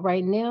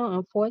 Right now,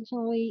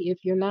 unfortunately, if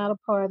you're not a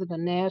part of the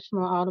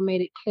National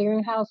Automated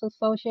Clearinghouse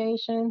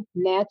Association,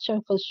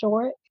 NACHA for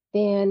short,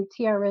 then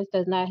TRS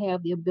does not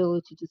have the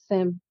ability to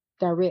send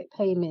direct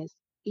payments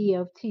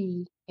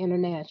EFT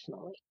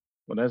internationally.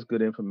 Well, that's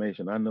good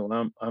information. I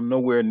know I'm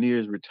nowhere near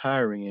as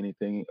retiring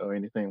anything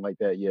like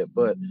that yet,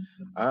 but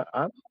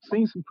I've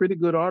seen some pretty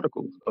good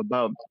articles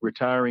about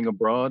retiring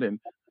abroad and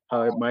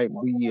how it might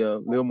be a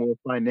little more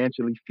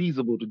financially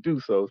feasible to do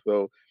so.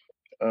 So,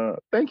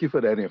 thank you for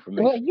that Well,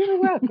 information.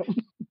 you're welcome.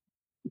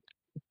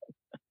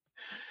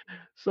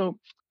 So,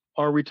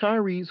 are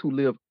retirees who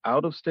live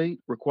out of state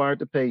required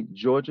to pay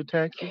Georgia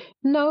taxes?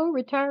 No,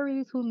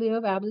 retirees who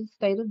live out of the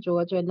state of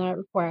Georgia are not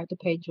required to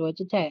pay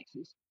Georgia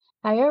taxes.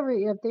 However,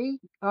 if they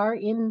are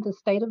in the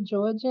state of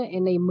Georgia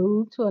and they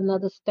move to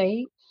another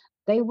state,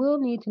 they will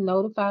need to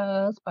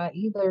notify us by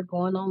either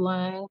going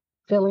online,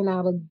 filling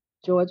out a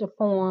Georgia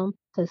form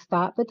to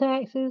stop the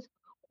taxes,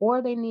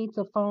 or they need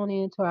to phone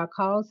into our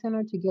call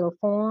center to get a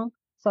form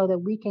so that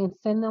we can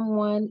send them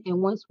one.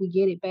 And once we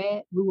get it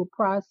back, we will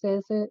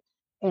process it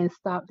and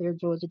stop their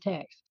Georgia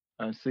tax.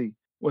 I see.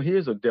 Well,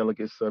 here's a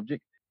delicate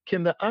subject.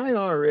 Can the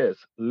IRS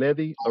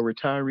levy a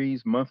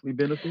retiree's monthly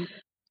benefit?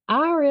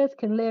 IRS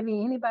can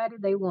levy anybody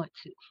they want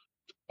to.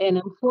 And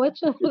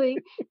unfortunately,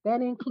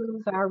 that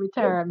includes our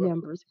retired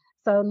members.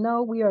 So,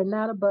 no, we are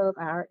not above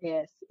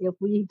IRS. If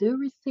we do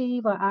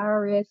receive an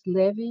IRS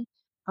levy,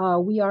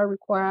 we are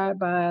required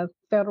by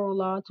federal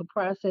law to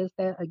process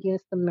that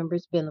against the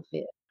member's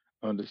benefit.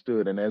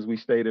 Understood. And as we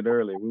stated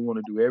earlier, we want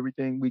to do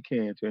everything we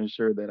can to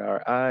ensure that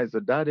our I's are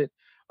dotted,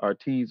 our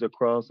T's are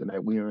crossed, and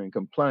that we are in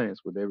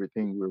compliance with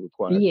everything we're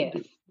required to Yes.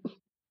 do.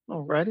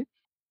 All righty.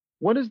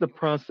 What is the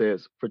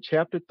process for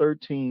Chapter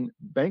 13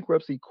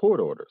 bankruptcy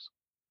court orders?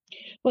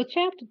 Well,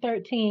 Chapter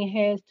 13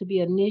 has to be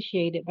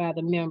initiated by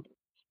the member.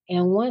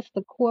 And once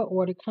the court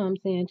order comes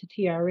into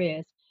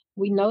TRS,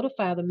 we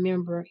notify the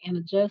member and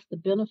adjust the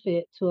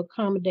benefit to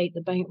accommodate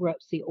the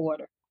bankruptcy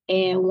order.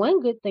 And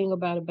one good thing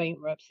about a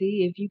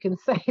bankruptcy, if you can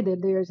say that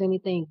there's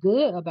anything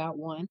good about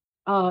one,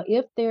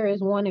 if there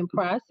is one in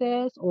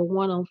process or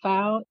one on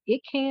file,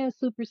 it can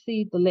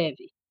supersede the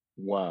levy.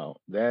 Wow,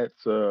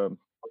 that's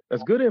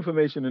good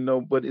information to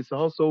know, but it's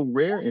also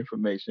rare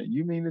information.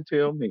 You mean to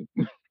tell me?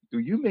 Do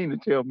you mean to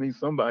tell me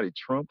somebody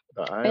trumped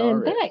the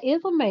And IRS? that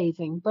is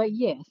amazing. But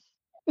yes,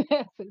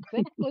 that's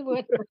exactly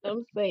what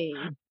I'm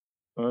saying.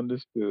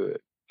 Understood.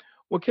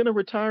 Well, can a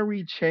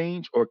retiree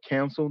change or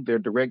cancel their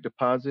direct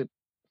deposit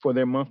for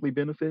their monthly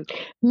benefits?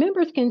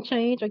 Members can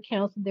change or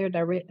cancel their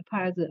direct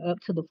deposit up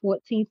to the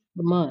 14th of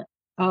the month.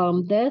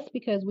 That's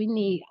because we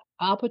need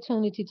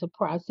opportunity to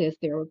process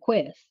their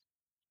requests.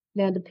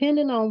 Now,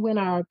 depending on when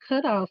our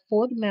cutoff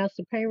for the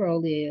master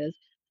payroll is,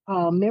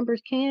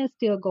 members can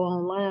still go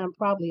online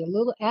probably a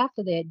little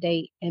after that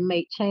date and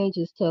make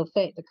changes to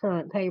affect the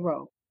current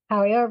payroll.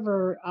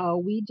 However,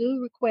 we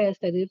do request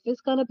that if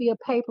it's going to be a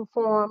paper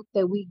form,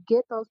 that we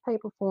get those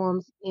paper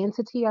forms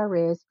into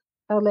TRS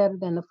no later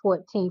than the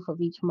 14th of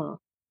each month.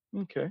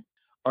 Okay.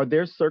 Are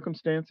there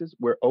circumstances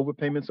where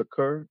overpayments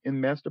occur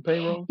in master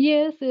payroll?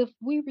 Yes, if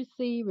we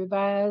receive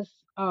revised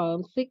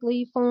sick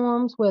leave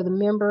forms where the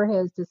member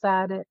has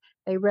decided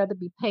they'd rather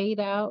be paid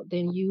out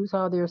than use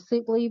all their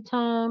sick leave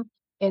time,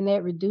 and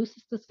that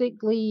reduces the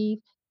sick leave,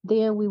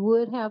 then we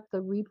would have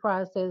to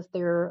reprocess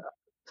their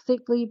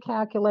sick leave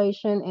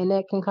calculation, and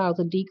that can cause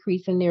a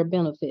decrease in their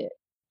benefit.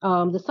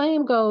 The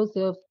same goes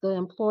if the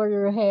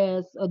employer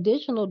has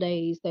additional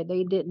days that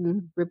they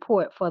didn't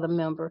report for the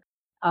member.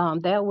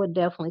 That would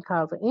definitely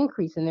cause an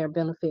increase in their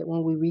benefit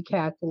when we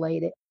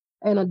recalculate it.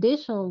 And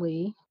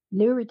additionally,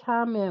 new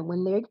retirement,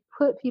 when they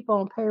put people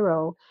on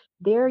payroll,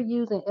 they're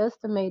using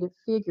estimated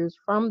figures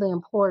from the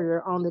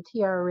employer on the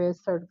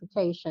TRS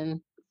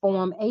certification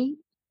Form 8.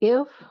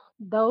 If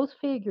those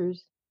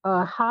figures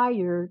are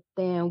higher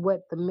than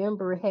what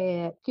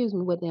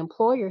what the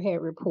employer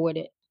had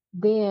reported,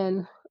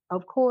 then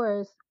of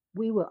course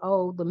we will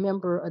owe the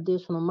member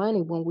additional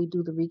money when we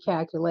do the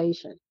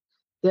recalculation.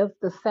 If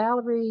the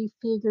salary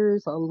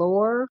figures are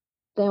lower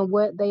than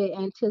what they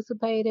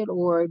anticipated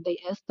or they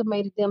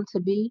estimated them to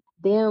be,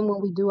 then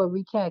when we do a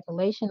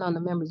recalculation on the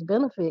member's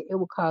benefit, it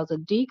will cause a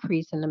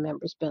decrease in the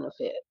member's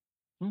benefit.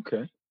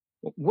 Okay.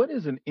 What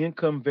is an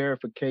income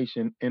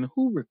verification and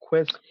who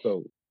requests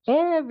those?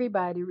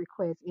 Everybody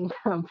requests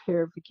income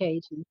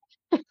verifications.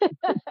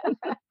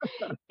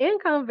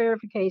 Income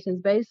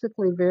verifications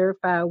basically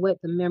verify what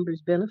the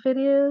member's benefit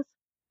is.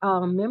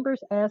 Members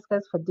ask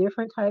us for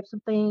different types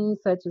of things,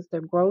 such as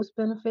their gross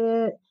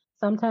benefit,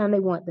 Sometimes they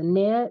want the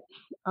net.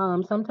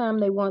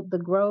 Sometimes they want the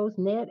gross,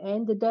 net,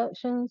 and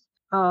deductions.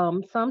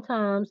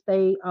 Sometimes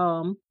they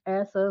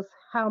ask us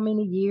how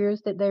many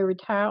years that they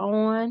retire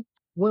on,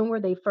 when were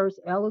they first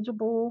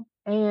eligible,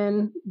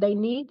 and they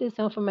need this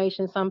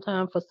information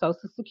sometimes for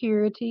Social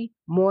Security,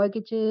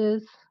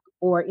 mortgages,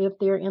 or if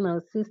they're in an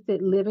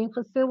assisted living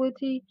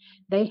facility,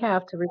 they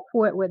have to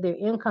report what their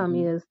income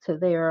Hmm. is to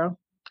their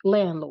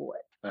landlord.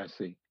 I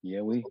see.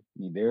 Yeah,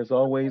 there's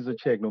always a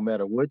check. No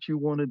matter what you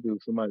want to do,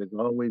 somebody's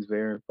always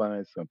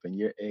verifying something.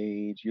 Your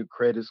age, your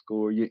credit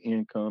score, your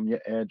income,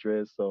 your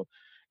address. So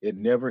it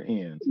never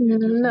ends.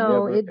 It just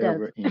No, never it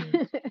ever doesn't.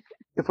 ends.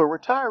 If a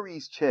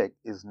retiree's check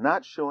is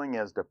not showing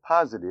as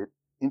deposited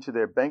into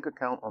their bank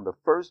account on the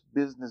first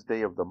business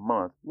day of the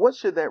month, what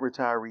should that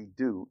retiree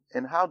do,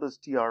 and how does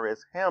TRS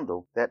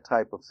handle that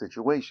type of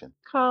situation?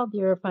 Call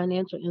your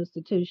financial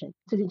institution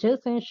to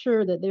just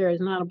ensure that there is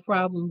not a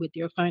problem with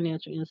your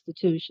financial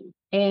institution.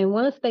 And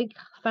once they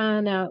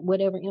find out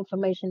whatever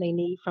information they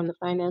need from the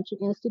financial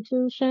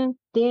institution,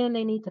 then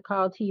they need to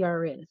call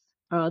TRS.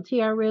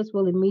 TRS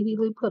will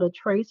immediately put a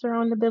tracer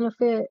on the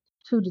benefit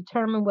to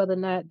determine whether or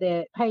not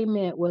that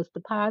payment was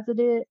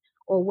deposited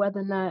or whether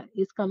or not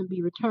it's going to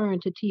be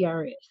returned to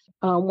TRS.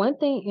 One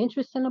thing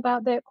interesting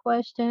about that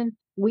question,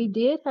 we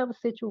did have a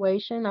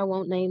situation, I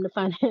won't name the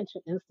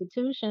financial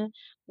institution,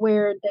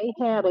 where they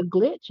had a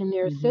glitch in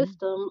their Hmm.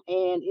 system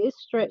and it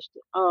stretched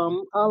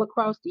all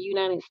across the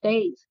United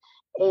States.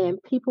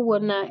 And people were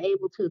not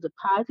able to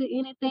deposit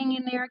anything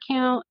in their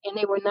account and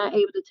they were not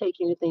able to take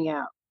anything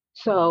out.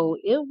 So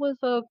it was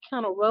a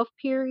kind of rough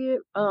period,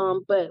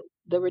 but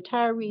the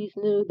retirees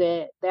knew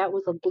that that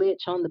was a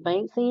glitch on the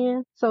bank's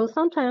end. So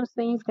sometimes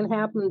things can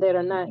happen that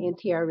are not in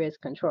TRS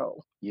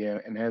control. Yeah,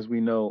 and as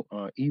we know,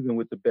 even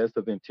with the best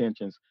of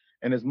intentions,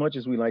 and as much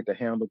as we like to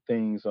handle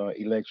things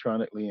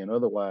electronically and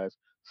otherwise,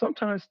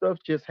 sometimes stuff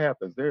just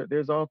happens.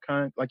 There's all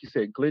kinds, like you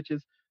said,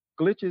 glitches.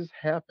 Glitches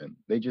happen.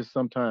 They just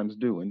sometimes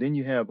do. And then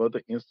you have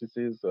other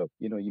instances of,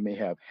 you may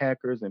have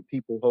hackers and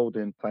people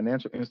holding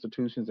financial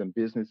institutions and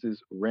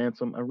businesses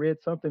ransom. I read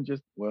something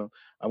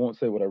I won't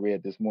say what I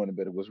read this morning,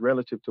 but it was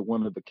relative to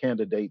one of the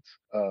candidates'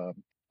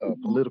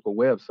 political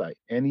website,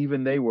 and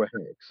even they were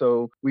hacked.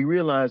 So we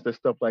realize that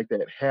stuff like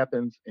that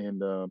happens,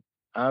 and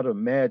I'd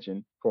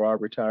imagine for our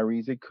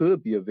retirees, it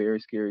could be a very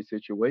scary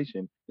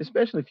situation,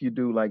 especially if you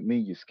do like me,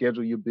 you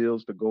schedule your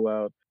bills to go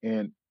out.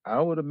 And I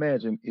would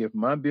imagine if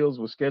my bills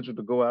were scheduled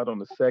to go out on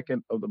the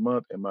second of the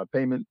month and my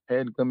payment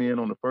hadn't come in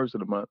on the first of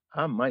the month,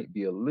 I might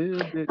be a little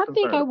bit I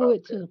think concerned I about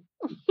would too.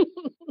 that.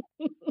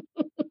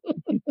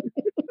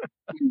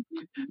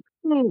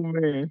 Oh,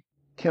 man.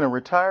 Can a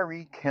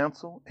retiree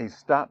cancel a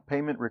stop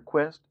payment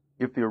request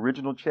if the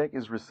original check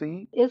is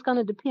received? It's going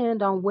to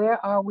depend on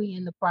where are we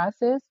in the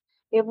process.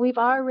 If we've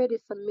already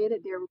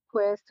submitted their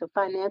request to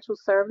financial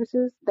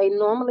services, they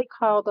normally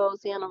call those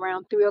in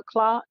around 3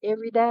 o'clock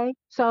every day.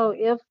 So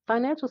if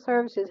financial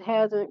services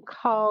hasn't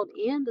called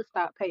in the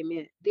stop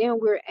payment, then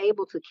we're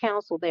able to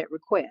cancel that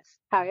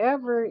request.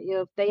 However,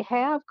 if they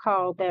have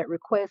called that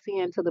request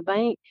in to the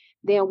bank,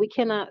 then we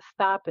cannot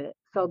stop it.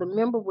 So the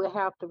member will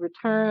have to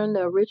return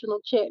the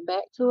original check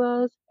back to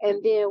us,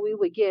 and then we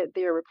would get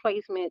their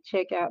replacement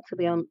check out to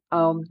them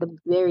the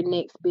very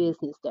next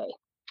business day.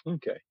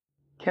 Okay.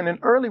 Can an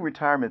early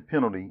retirement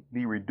penalty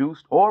be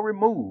reduced or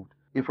removed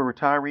if a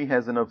retiree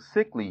has enough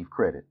sick leave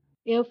credit?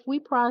 If we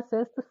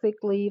process the sick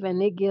leave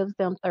and it gives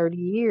them 30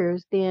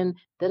 years, then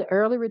the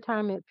early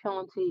retirement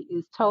penalty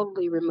is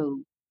totally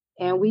removed.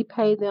 And we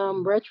pay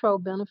them retro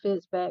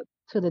benefits back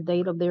to the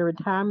date of their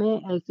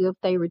retirement as if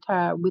they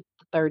retired with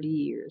the 30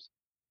 years.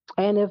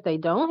 And if they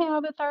don't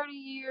have the 30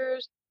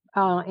 years,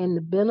 and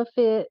the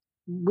benefit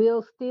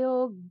will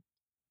still,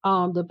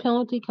 the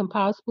penalty can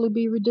possibly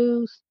be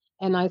reduced.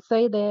 And I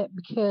say that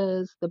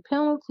because the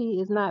penalty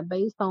is not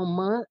based on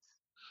months,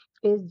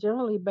 it's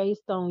generally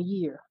based on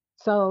year.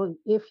 So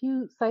if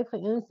you say, for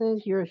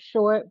instance, you're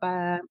short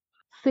by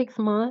 6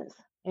 months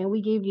and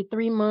we give you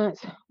 3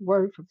 months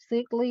worth of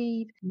sick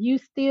leave, you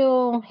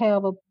still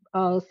have a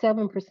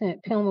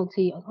 7%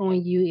 penalty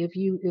on you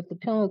if the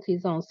penalty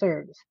is on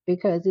service,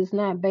 because it's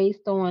not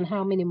based on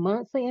how many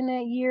months are in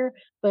that year,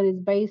 but it's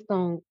based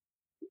on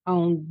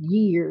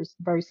years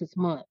versus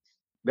months.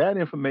 That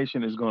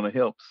information is going to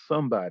help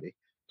somebody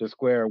to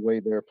square away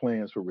their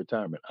plans for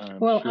retirement, I'm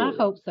Well, I sure.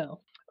 hope so.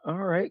 All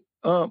right.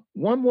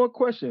 One more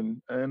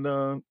question, and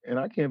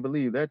I can't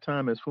believe that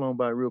time has flown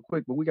by real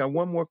quick. But we got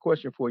one more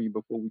question for you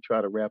before we try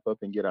to wrap up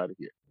and get out of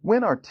here.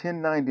 When are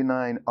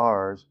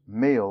 1099-Rs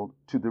mailed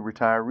to the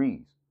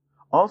retirees?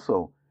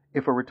 Also,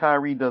 if a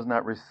retiree does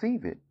not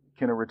receive it,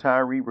 can a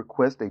retiree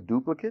request a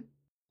duplicate?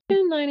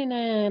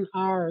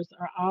 1099-Rs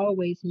are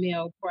always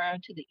mailed prior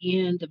to the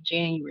end of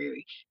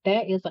January.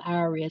 That is an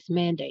IRS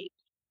mandate,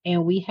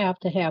 and we have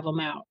to have them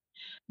out.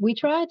 We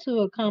try to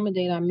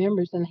accommodate our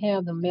members and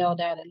have them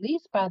mailed out at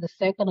least by the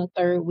second or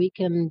third week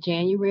in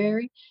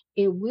January.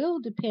 It will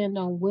depend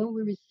on when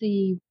we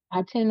receive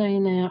our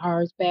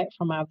 1099-Rs back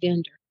from our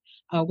vendor.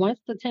 Once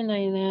the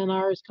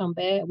 1099-Rs come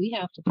back, we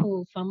have to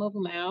pull some of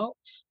them out.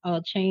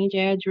 change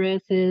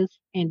addresses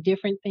and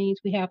different things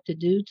we have to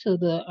do to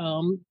the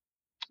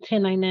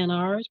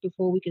 1099Rs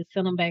before we can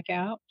send them back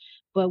out.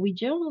 But we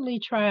generally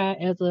try,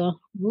 as a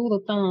rule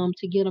of thumb,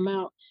 to get them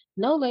out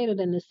no later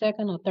than the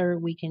second or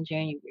third week in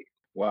January.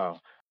 Wow.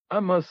 I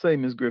must say,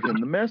 Ms.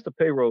 Griffin, the master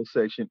payroll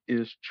section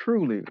is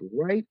truly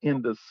right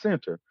in the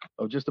center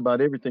of just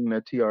about everything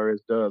that TRS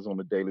does on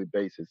a daily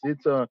basis.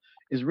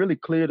 It's really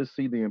clear to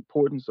see the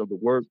importance of the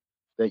work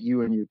that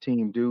you and your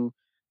team do.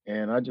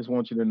 And I just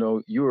want you to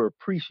know you're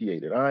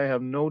appreciated. I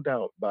have no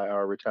doubt by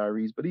our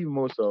retirees, but even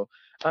more so,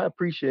 I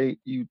appreciate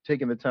you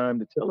taking the time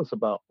to tell us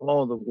about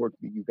all the work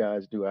that you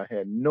guys do. I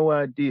had no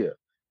idea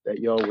that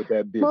y'all were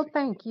that busy. Well,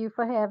 thank you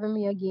for having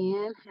me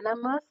again. And I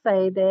must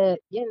say that,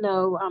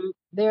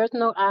 there's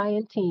no I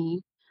in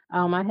team.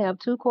 I have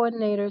two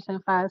coordinators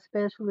and five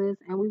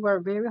specialists, and we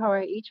work very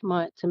hard each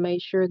month to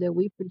make sure that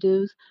we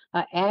produce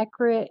an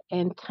accurate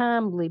and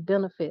timely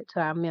benefit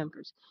to our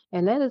members.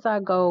 And that is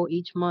our goal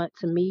each month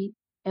to meet,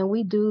 and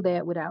we do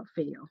that without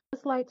fail. I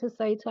just like to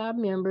say to our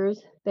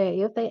members that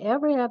if they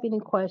ever have any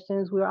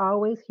questions, we're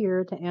always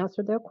here to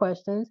answer their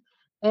questions.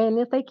 And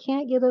if they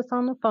can't get us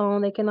on the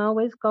phone, they can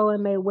always go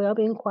and make web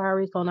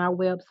inquiries on our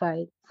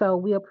website. So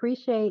we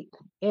appreciate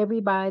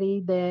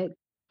everybody that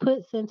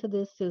puts into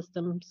this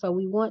system. So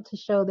we want to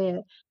show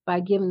that by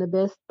giving the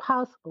best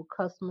possible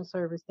customer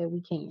service that we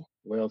can.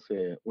 Well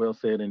said. Well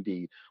said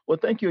indeed. Well,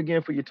 thank you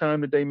again for your time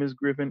today, Ms.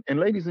 Griffin. And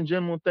ladies and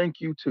gentlemen, thank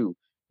you too.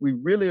 We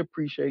really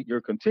appreciate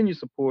your continued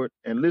support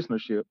and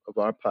listenership of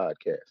our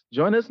podcast.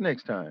 Join us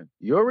next time,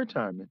 Your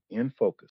Retirement in Focus.